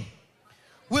keeping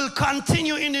will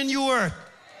continue in the new earth.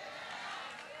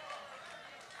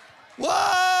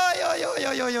 Whoa, yo.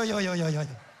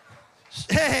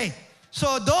 Hey,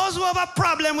 so those who have a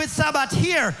problem with Sabbath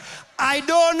here, I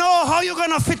don't know how you're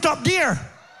going to fit up there.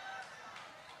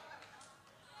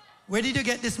 Where did you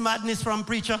get this madness from,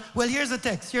 preacher? Well, here's the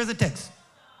text. Here's the text.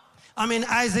 I'm in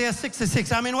Isaiah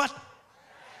 66. I'm in what?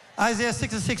 Isaiah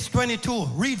 66, 22.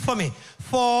 Read for me.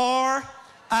 For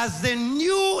as the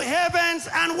new heavens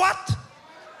and what?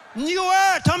 New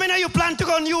earth. How many of you plan to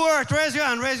go new earth? Raise your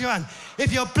hand, raise your hand.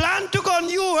 If you plan to go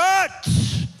new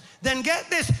earth, then get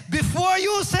this. Before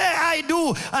you say I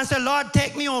do, and say, Lord,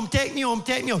 take me home, take me home,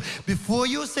 take me home. Before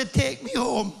you say take me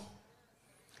home,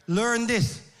 learn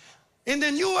this. In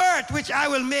the new earth which I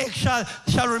will make shall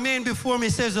remain before me,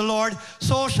 says the Lord,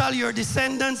 so shall your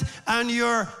descendants and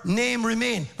your name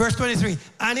remain. Verse 23,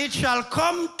 and it shall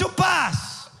come to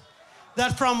pass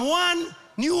that from one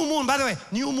new moon, by the way,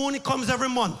 new moon, it comes every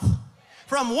month.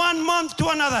 From one month to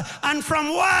another, and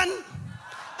from one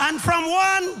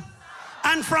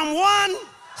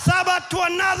Sabbath to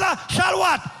another shall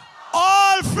what?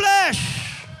 All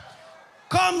flesh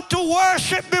come to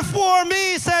worship before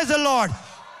me, says the Lord.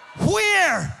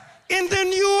 Where? In the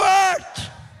new earth.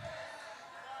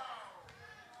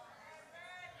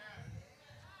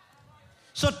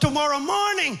 So tomorrow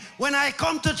morning, when I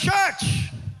come to church,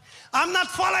 I'm not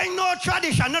following no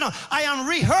tradition. No. I am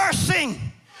rehearsing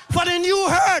for the new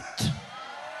earth.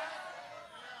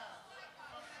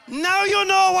 Now you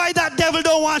know why that devil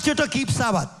don't want you to keep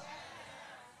Sabbath.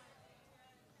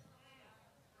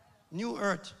 New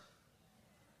earth.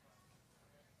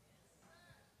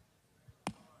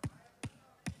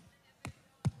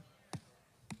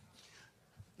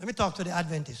 Let me talk to the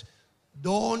Adventists.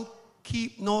 Don't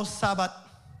keep no Sabbath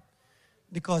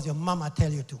because your mama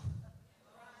tell you to.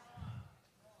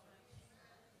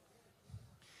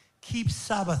 Keep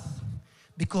Sabbath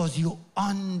because you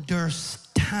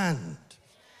understand.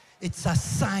 It's a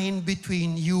sign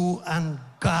between you and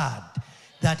God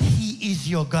that He is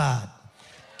your God.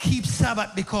 Keep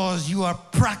Sabbath because you are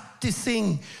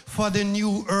practicing for the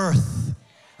new earth.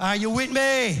 Are you with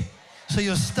me? So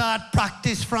you start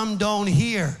practice from down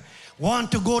here.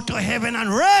 Want to go to heaven and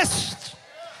rest.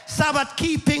 Sabbath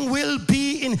keeping will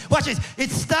be in, watch it, it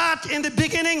starts in the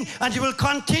beginning and it will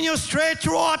continue straight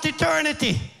throughout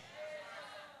eternity.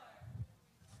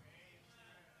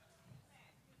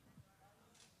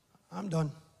 I'm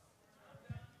done.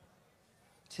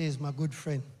 Says my good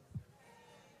friend.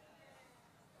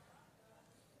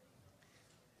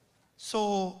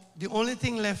 So the only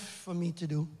thing left for me to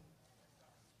do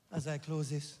as I close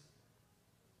this,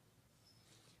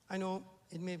 I know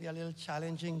it may be a little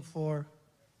challenging for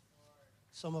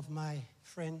some of my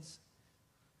friends,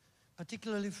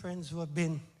 particularly friends who have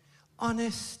been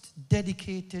honest,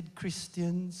 dedicated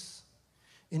Christians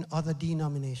in other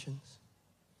denominations,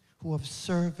 who have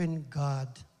served God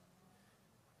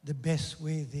the best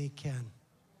way they can.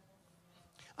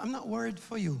 I'm not worried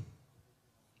for you,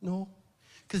 no,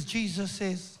 because Jesus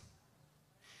says,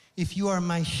 if you are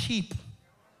my sheep,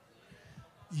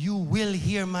 you will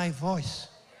hear my voice.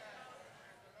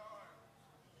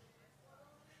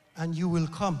 And you will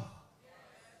come.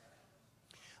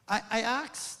 I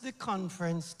asked the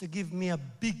conference to give me a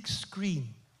big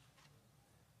screen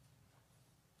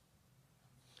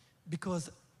because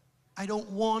I don't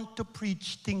want to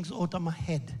preach things out of my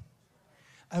head.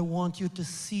 I want you to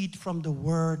see it from the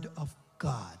Word of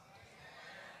God.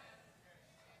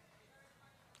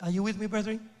 Are you with me,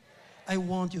 brethren? I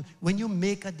want you, when you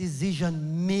make a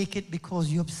decision, make it because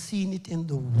you have seen it in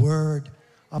the Word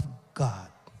of God.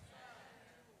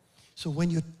 So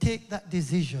when you take that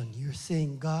decision, you're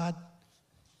saying, God,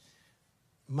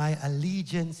 my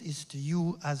allegiance is to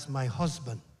you as my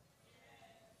husband.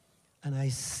 And I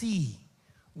see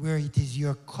where it is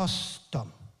your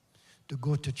custom to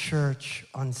go to church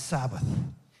on Sabbath.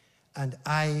 And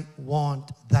I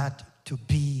want that to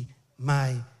be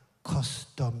my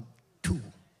custom too.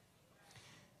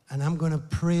 And I'm going to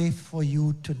pray for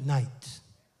you tonight.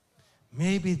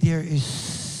 Maybe there is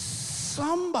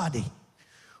somebody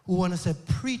who want to say,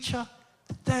 preacher,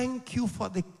 thank you for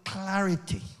the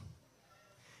clarity.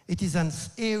 It is an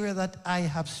area that I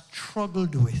have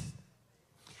struggled with.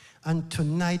 And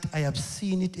tonight I have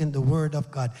seen it in the Word of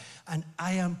God. And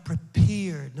I am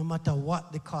prepared, no matter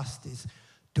what the cost is,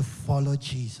 to follow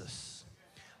Jesus.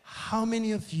 How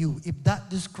many of you, if that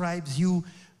describes you,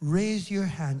 raise your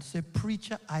hand. Say,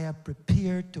 preacher, I am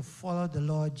prepared to follow the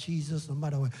Lord Jesus no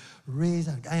matter what. Raise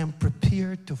hand. I am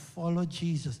prepared to follow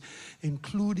Jesus,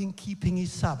 including keeping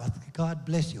his Sabbath. God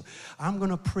bless you. I'm going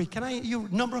to pray. Can I, your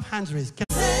number of hands raised? Can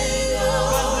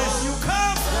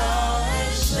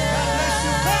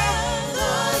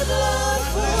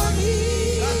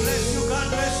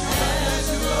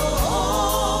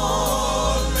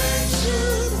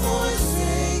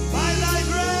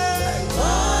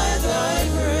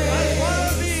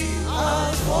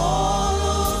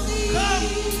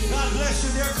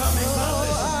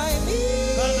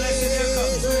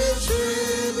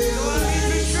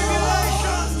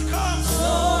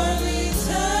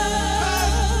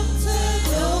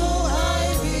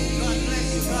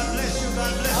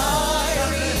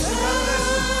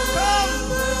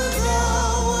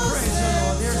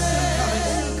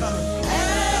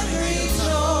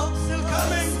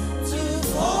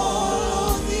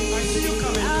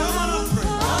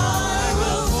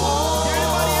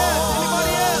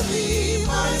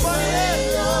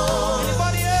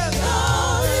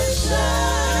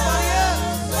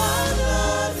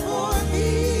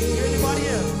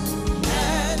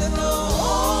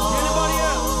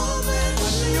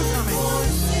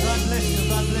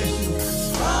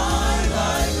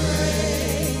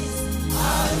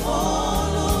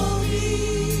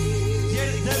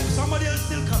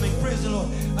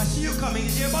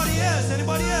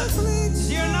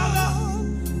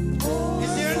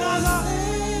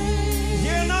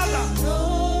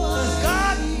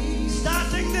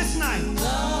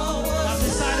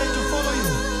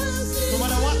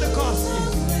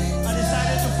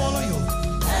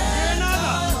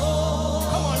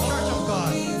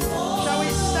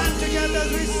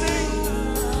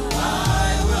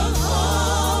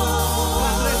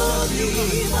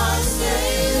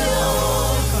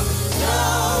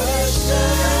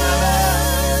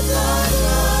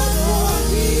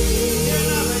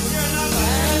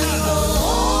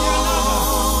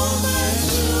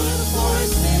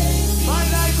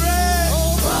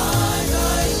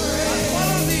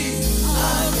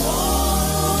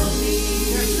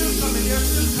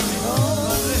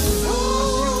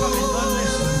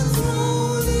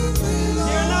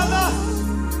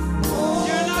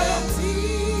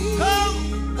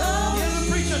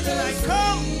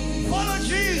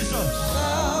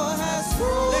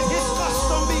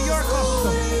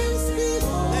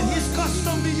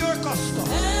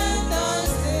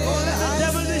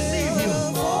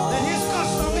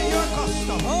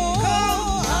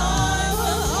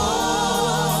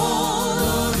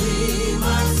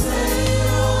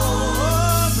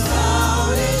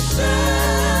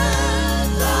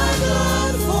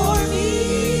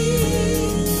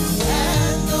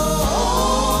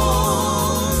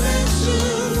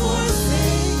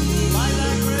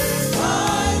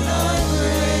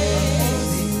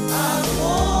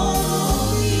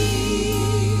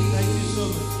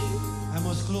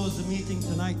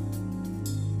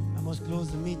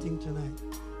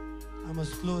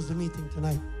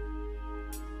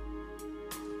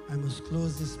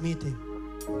Close this meeting.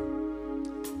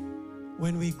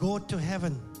 When we go to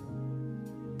heaven,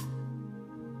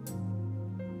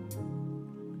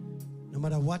 no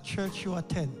matter what church you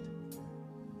attend,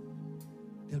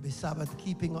 there'll be Sabbath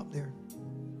keeping up there.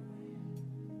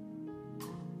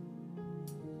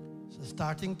 So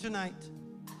starting tonight,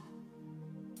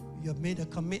 you have made a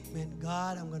commitment.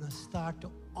 God, I'm going to start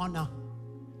to honor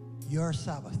your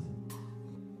Sabbath.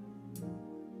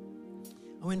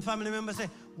 And when family members say,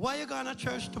 why are you going to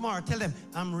church tomorrow? Tell them,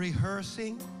 I'm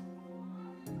rehearsing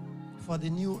for the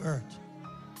new earth.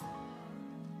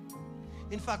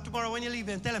 In fact, tomorrow when you leave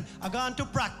them, tell them, I'm going to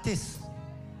practice.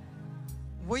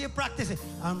 Where you practicing?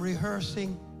 I'm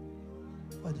rehearsing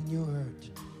for the new earth.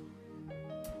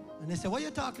 And they say, what are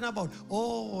you talking about?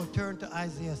 Oh, turn to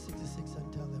Isaiah 66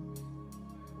 and tell them.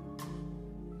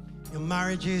 Your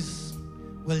marriages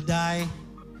will die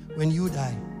when you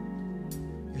die.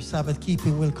 Your Sabbath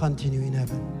keeping will continue in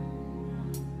heaven.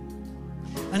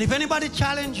 And if anybody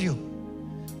challenge you,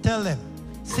 tell them,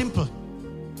 simple.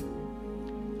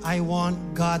 I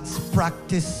want God's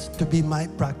practice to be my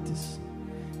practice.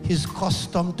 His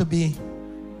custom to be.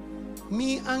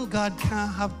 Me and God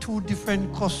can't have two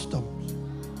different customs.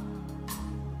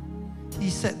 He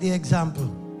set the example.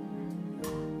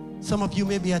 Some of you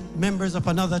may be members of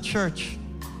another church.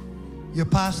 Your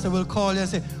pastor will call you and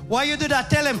say, why you do that?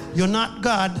 Tell him, you're not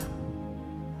God.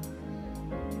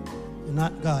 You're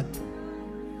not God.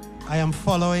 I am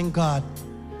following God.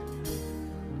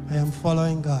 I am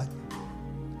following God.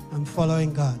 I'm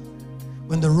following God.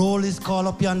 When the roll is called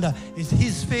up yonder, it's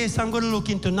his face I'm going to look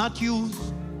into, not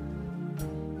yours.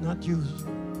 Not yours.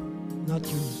 Not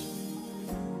yours.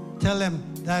 Tell him,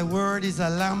 thy word is a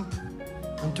lamp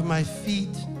unto my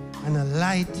feet and a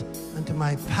light unto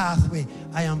my pathway.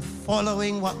 I am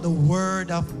following what the word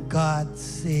of God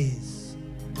says.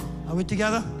 Are we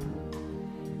together?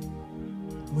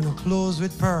 I'm going to close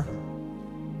with prayer.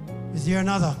 Is there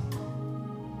another?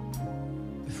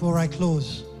 Before I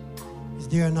close, is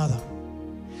there another?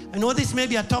 I know this may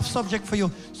be a tough subject for you,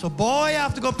 so boy, I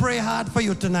have to go pray hard for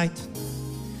you tonight.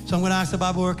 So I'm going to ask the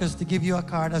Bible workers to give you a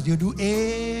card as you do.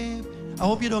 I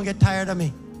hope you don't get tired of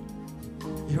me.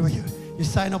 You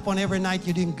sign up on every night,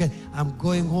 you didn't get. I'm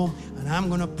going home and I'm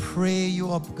going to pray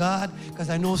you up, God, because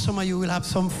I know some of you will have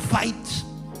some fight.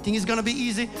 Think it's going to be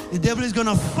easy? The devil is going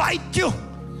to fight you,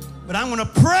 but I'm going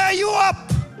to pray you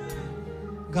up.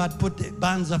 God put the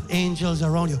bands of angels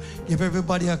around you. Give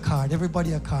everybody a card,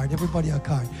 everybody a card, everybody a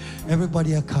card,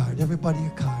 everybody a card, everybody a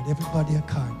card, everybody a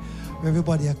card,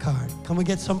 everybody a card. Can we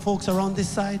get some folks around this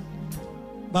side?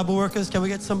 Bible workers, can we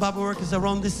get some Bible workers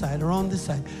around this side, around this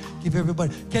side? Give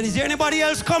everybody. Is there anybody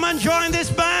else come and join this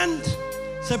band?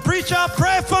 Say, preacher,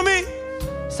 pray for me.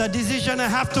 It's a decision I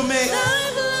have to make.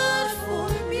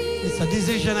 It's a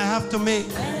decision I have to make.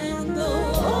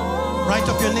 Write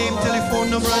up your name, telephone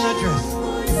number, and address.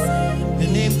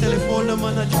 Your name, telephone number,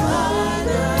 and address.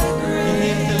 Your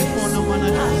name, telephone number, and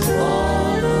address. Your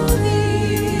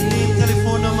name,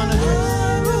 telephone number, and address.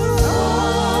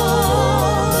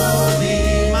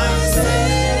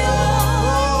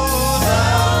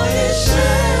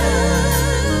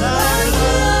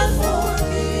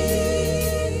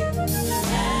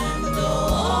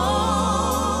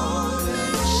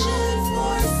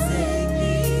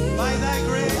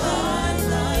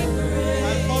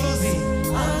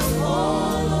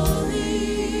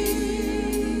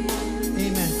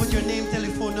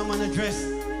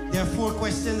 There are 4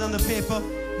 questions on the paper.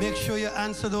 Make sure you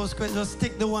answer those questions. Just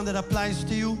take the one that applies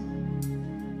to you.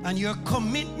 And your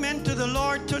commitment to the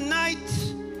Lord tonight.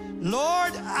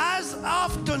 Lord, as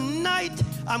of tonight,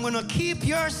 I'm going to keep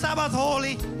your Sabbath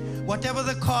holy. Whatever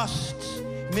the cost.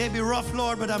 It may be rough,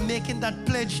 Lord, but I'm making that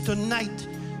pledge tonight.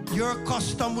 Your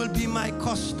custom will be my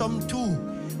custom too.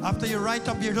 After you write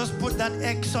up, you just put that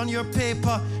X on your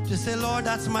paper. Just say, Lord,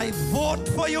 that's my vote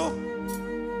for you.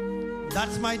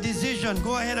 That's my decision.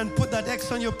 Go ahead and put that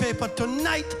X on your paper.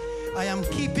 Tonight, I am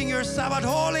keeping your Sabbath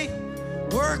holy.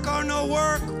 Work or no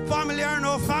work, family or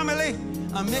no family.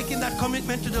 I'm making that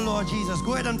commitment to the Lord Jesus.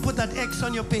 Go ahead and put that X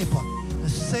on your paper.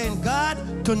 Saying, God,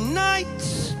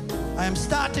 tonight, I am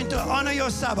starting to honor your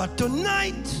Sabbath.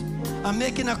 Tonight, I'm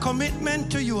making a commitment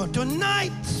to you.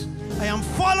 Tonight, I am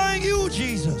following you,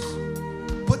 Jesus.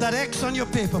 Put that X on your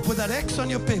paper. Put that X on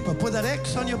your paper. Put that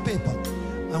X on your paper.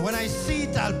 And when I see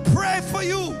it, I'll pray for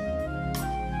you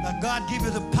that God give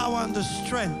you the power and the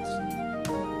strength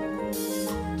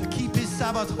to keep his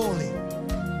Sabbath holy.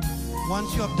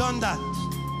 Once you have done that,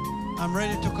 I'm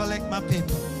ready to collect my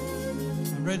paper.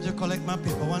 I'm ready to collect my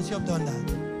paper. Once you have done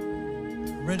that,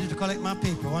 I'm ready to collect my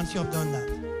paper. Once you have done that,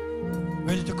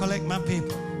 ready to collect my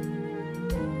paper.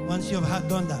 Once you have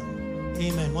done that,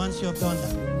 amen. Once you have done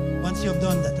that, once you have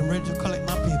done that, I'm ready to collect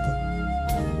my paper.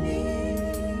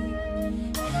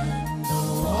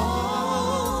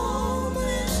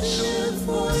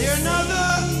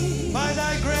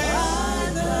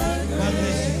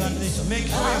 Make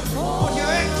sure you put your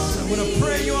X. I'm going to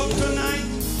pray you up tonight.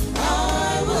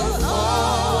 I will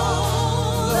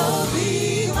follow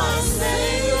thee, my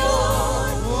Savior.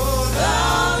 Oh,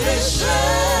 thou didst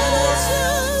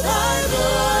shed thy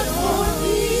blood for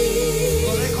me.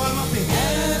 Oh, they call my people.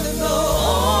 And though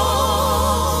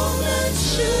all men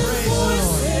should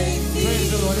forsake thee.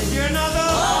 Praise the Lord. Is there another?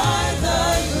 By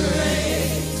thy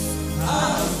grace I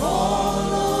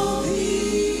follow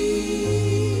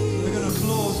thee. We're going to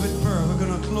close with prayer. We're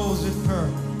going to close with prayer.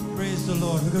 Praise the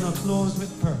Lord. We're going to close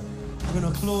with prayer. We're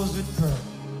going to close with prayer.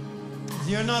 Is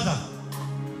there another?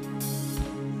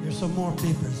 Here's some more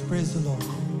papers. Praise the Lord.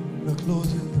 We're going to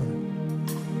close with prayer.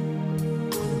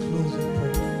 We're going to close with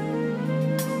prayer.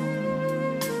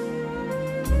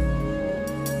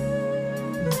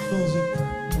 We're going to close with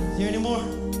prayer. Is there any more?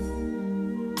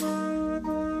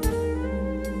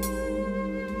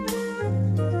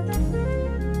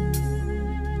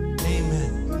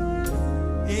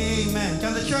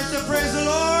 Can the church say praise the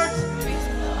Lord? Praise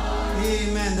the Lord.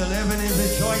 Amen. The 11 is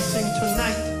rejoicing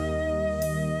tonight.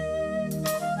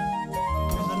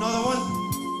 There's another one.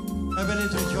 Heaven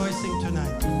is rejoicing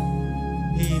tonight.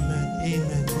 Amen.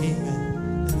 Amen.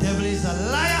 Amen. The devil is a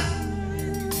liar.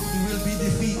 He will be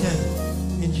defeated.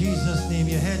 In Jesus' name.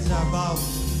 Your heads are bowed.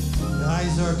 Your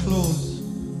eyes are closed.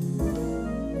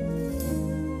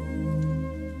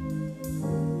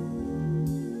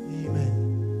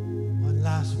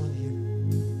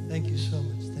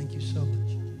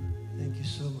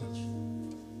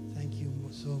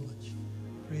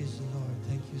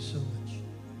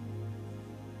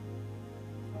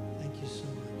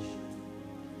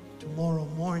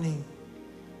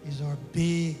 is our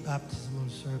big baptismal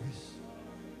service.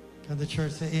 Can the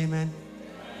church say amen?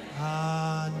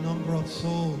 A number of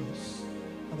souls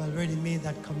have already made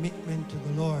that commitment to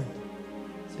the Lord.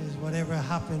 Says, whatever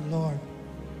happened, Lord,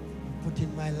 I'm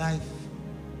putting my life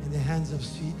in the hands of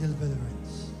sweet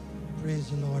deliverance. Praise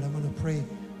the Lord. I'm going to pray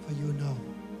for you now.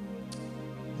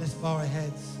 Let's bow our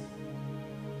heads.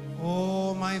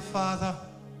 Oh, my Father,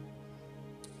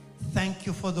 thank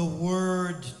you for the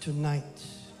word tonight.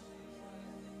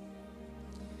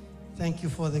 Thank you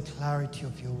for the clarity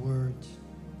of your word.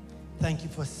 Thank you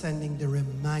for sending the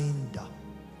reminder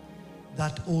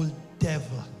that old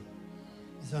devil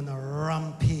is on a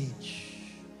rampage,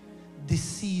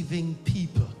 deceiving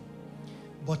people.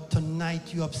 But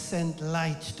tonight you have sent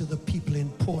light to the people in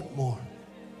Portmore,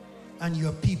 and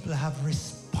your people have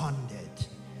responded.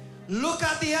 Look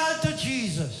at the altar,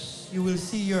 Jesus. You will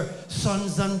see your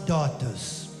sons and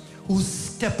daughters who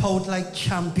step out like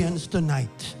champions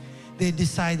tonight. They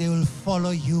decide they will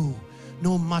follow you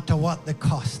no matter what the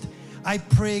cost. I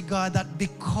pray, God, that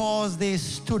because they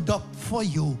stood up for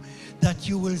you, that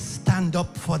you will stand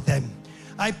up for them.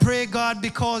 I pray, God,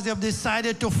 because they have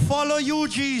decided to follow you,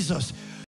 Jesus,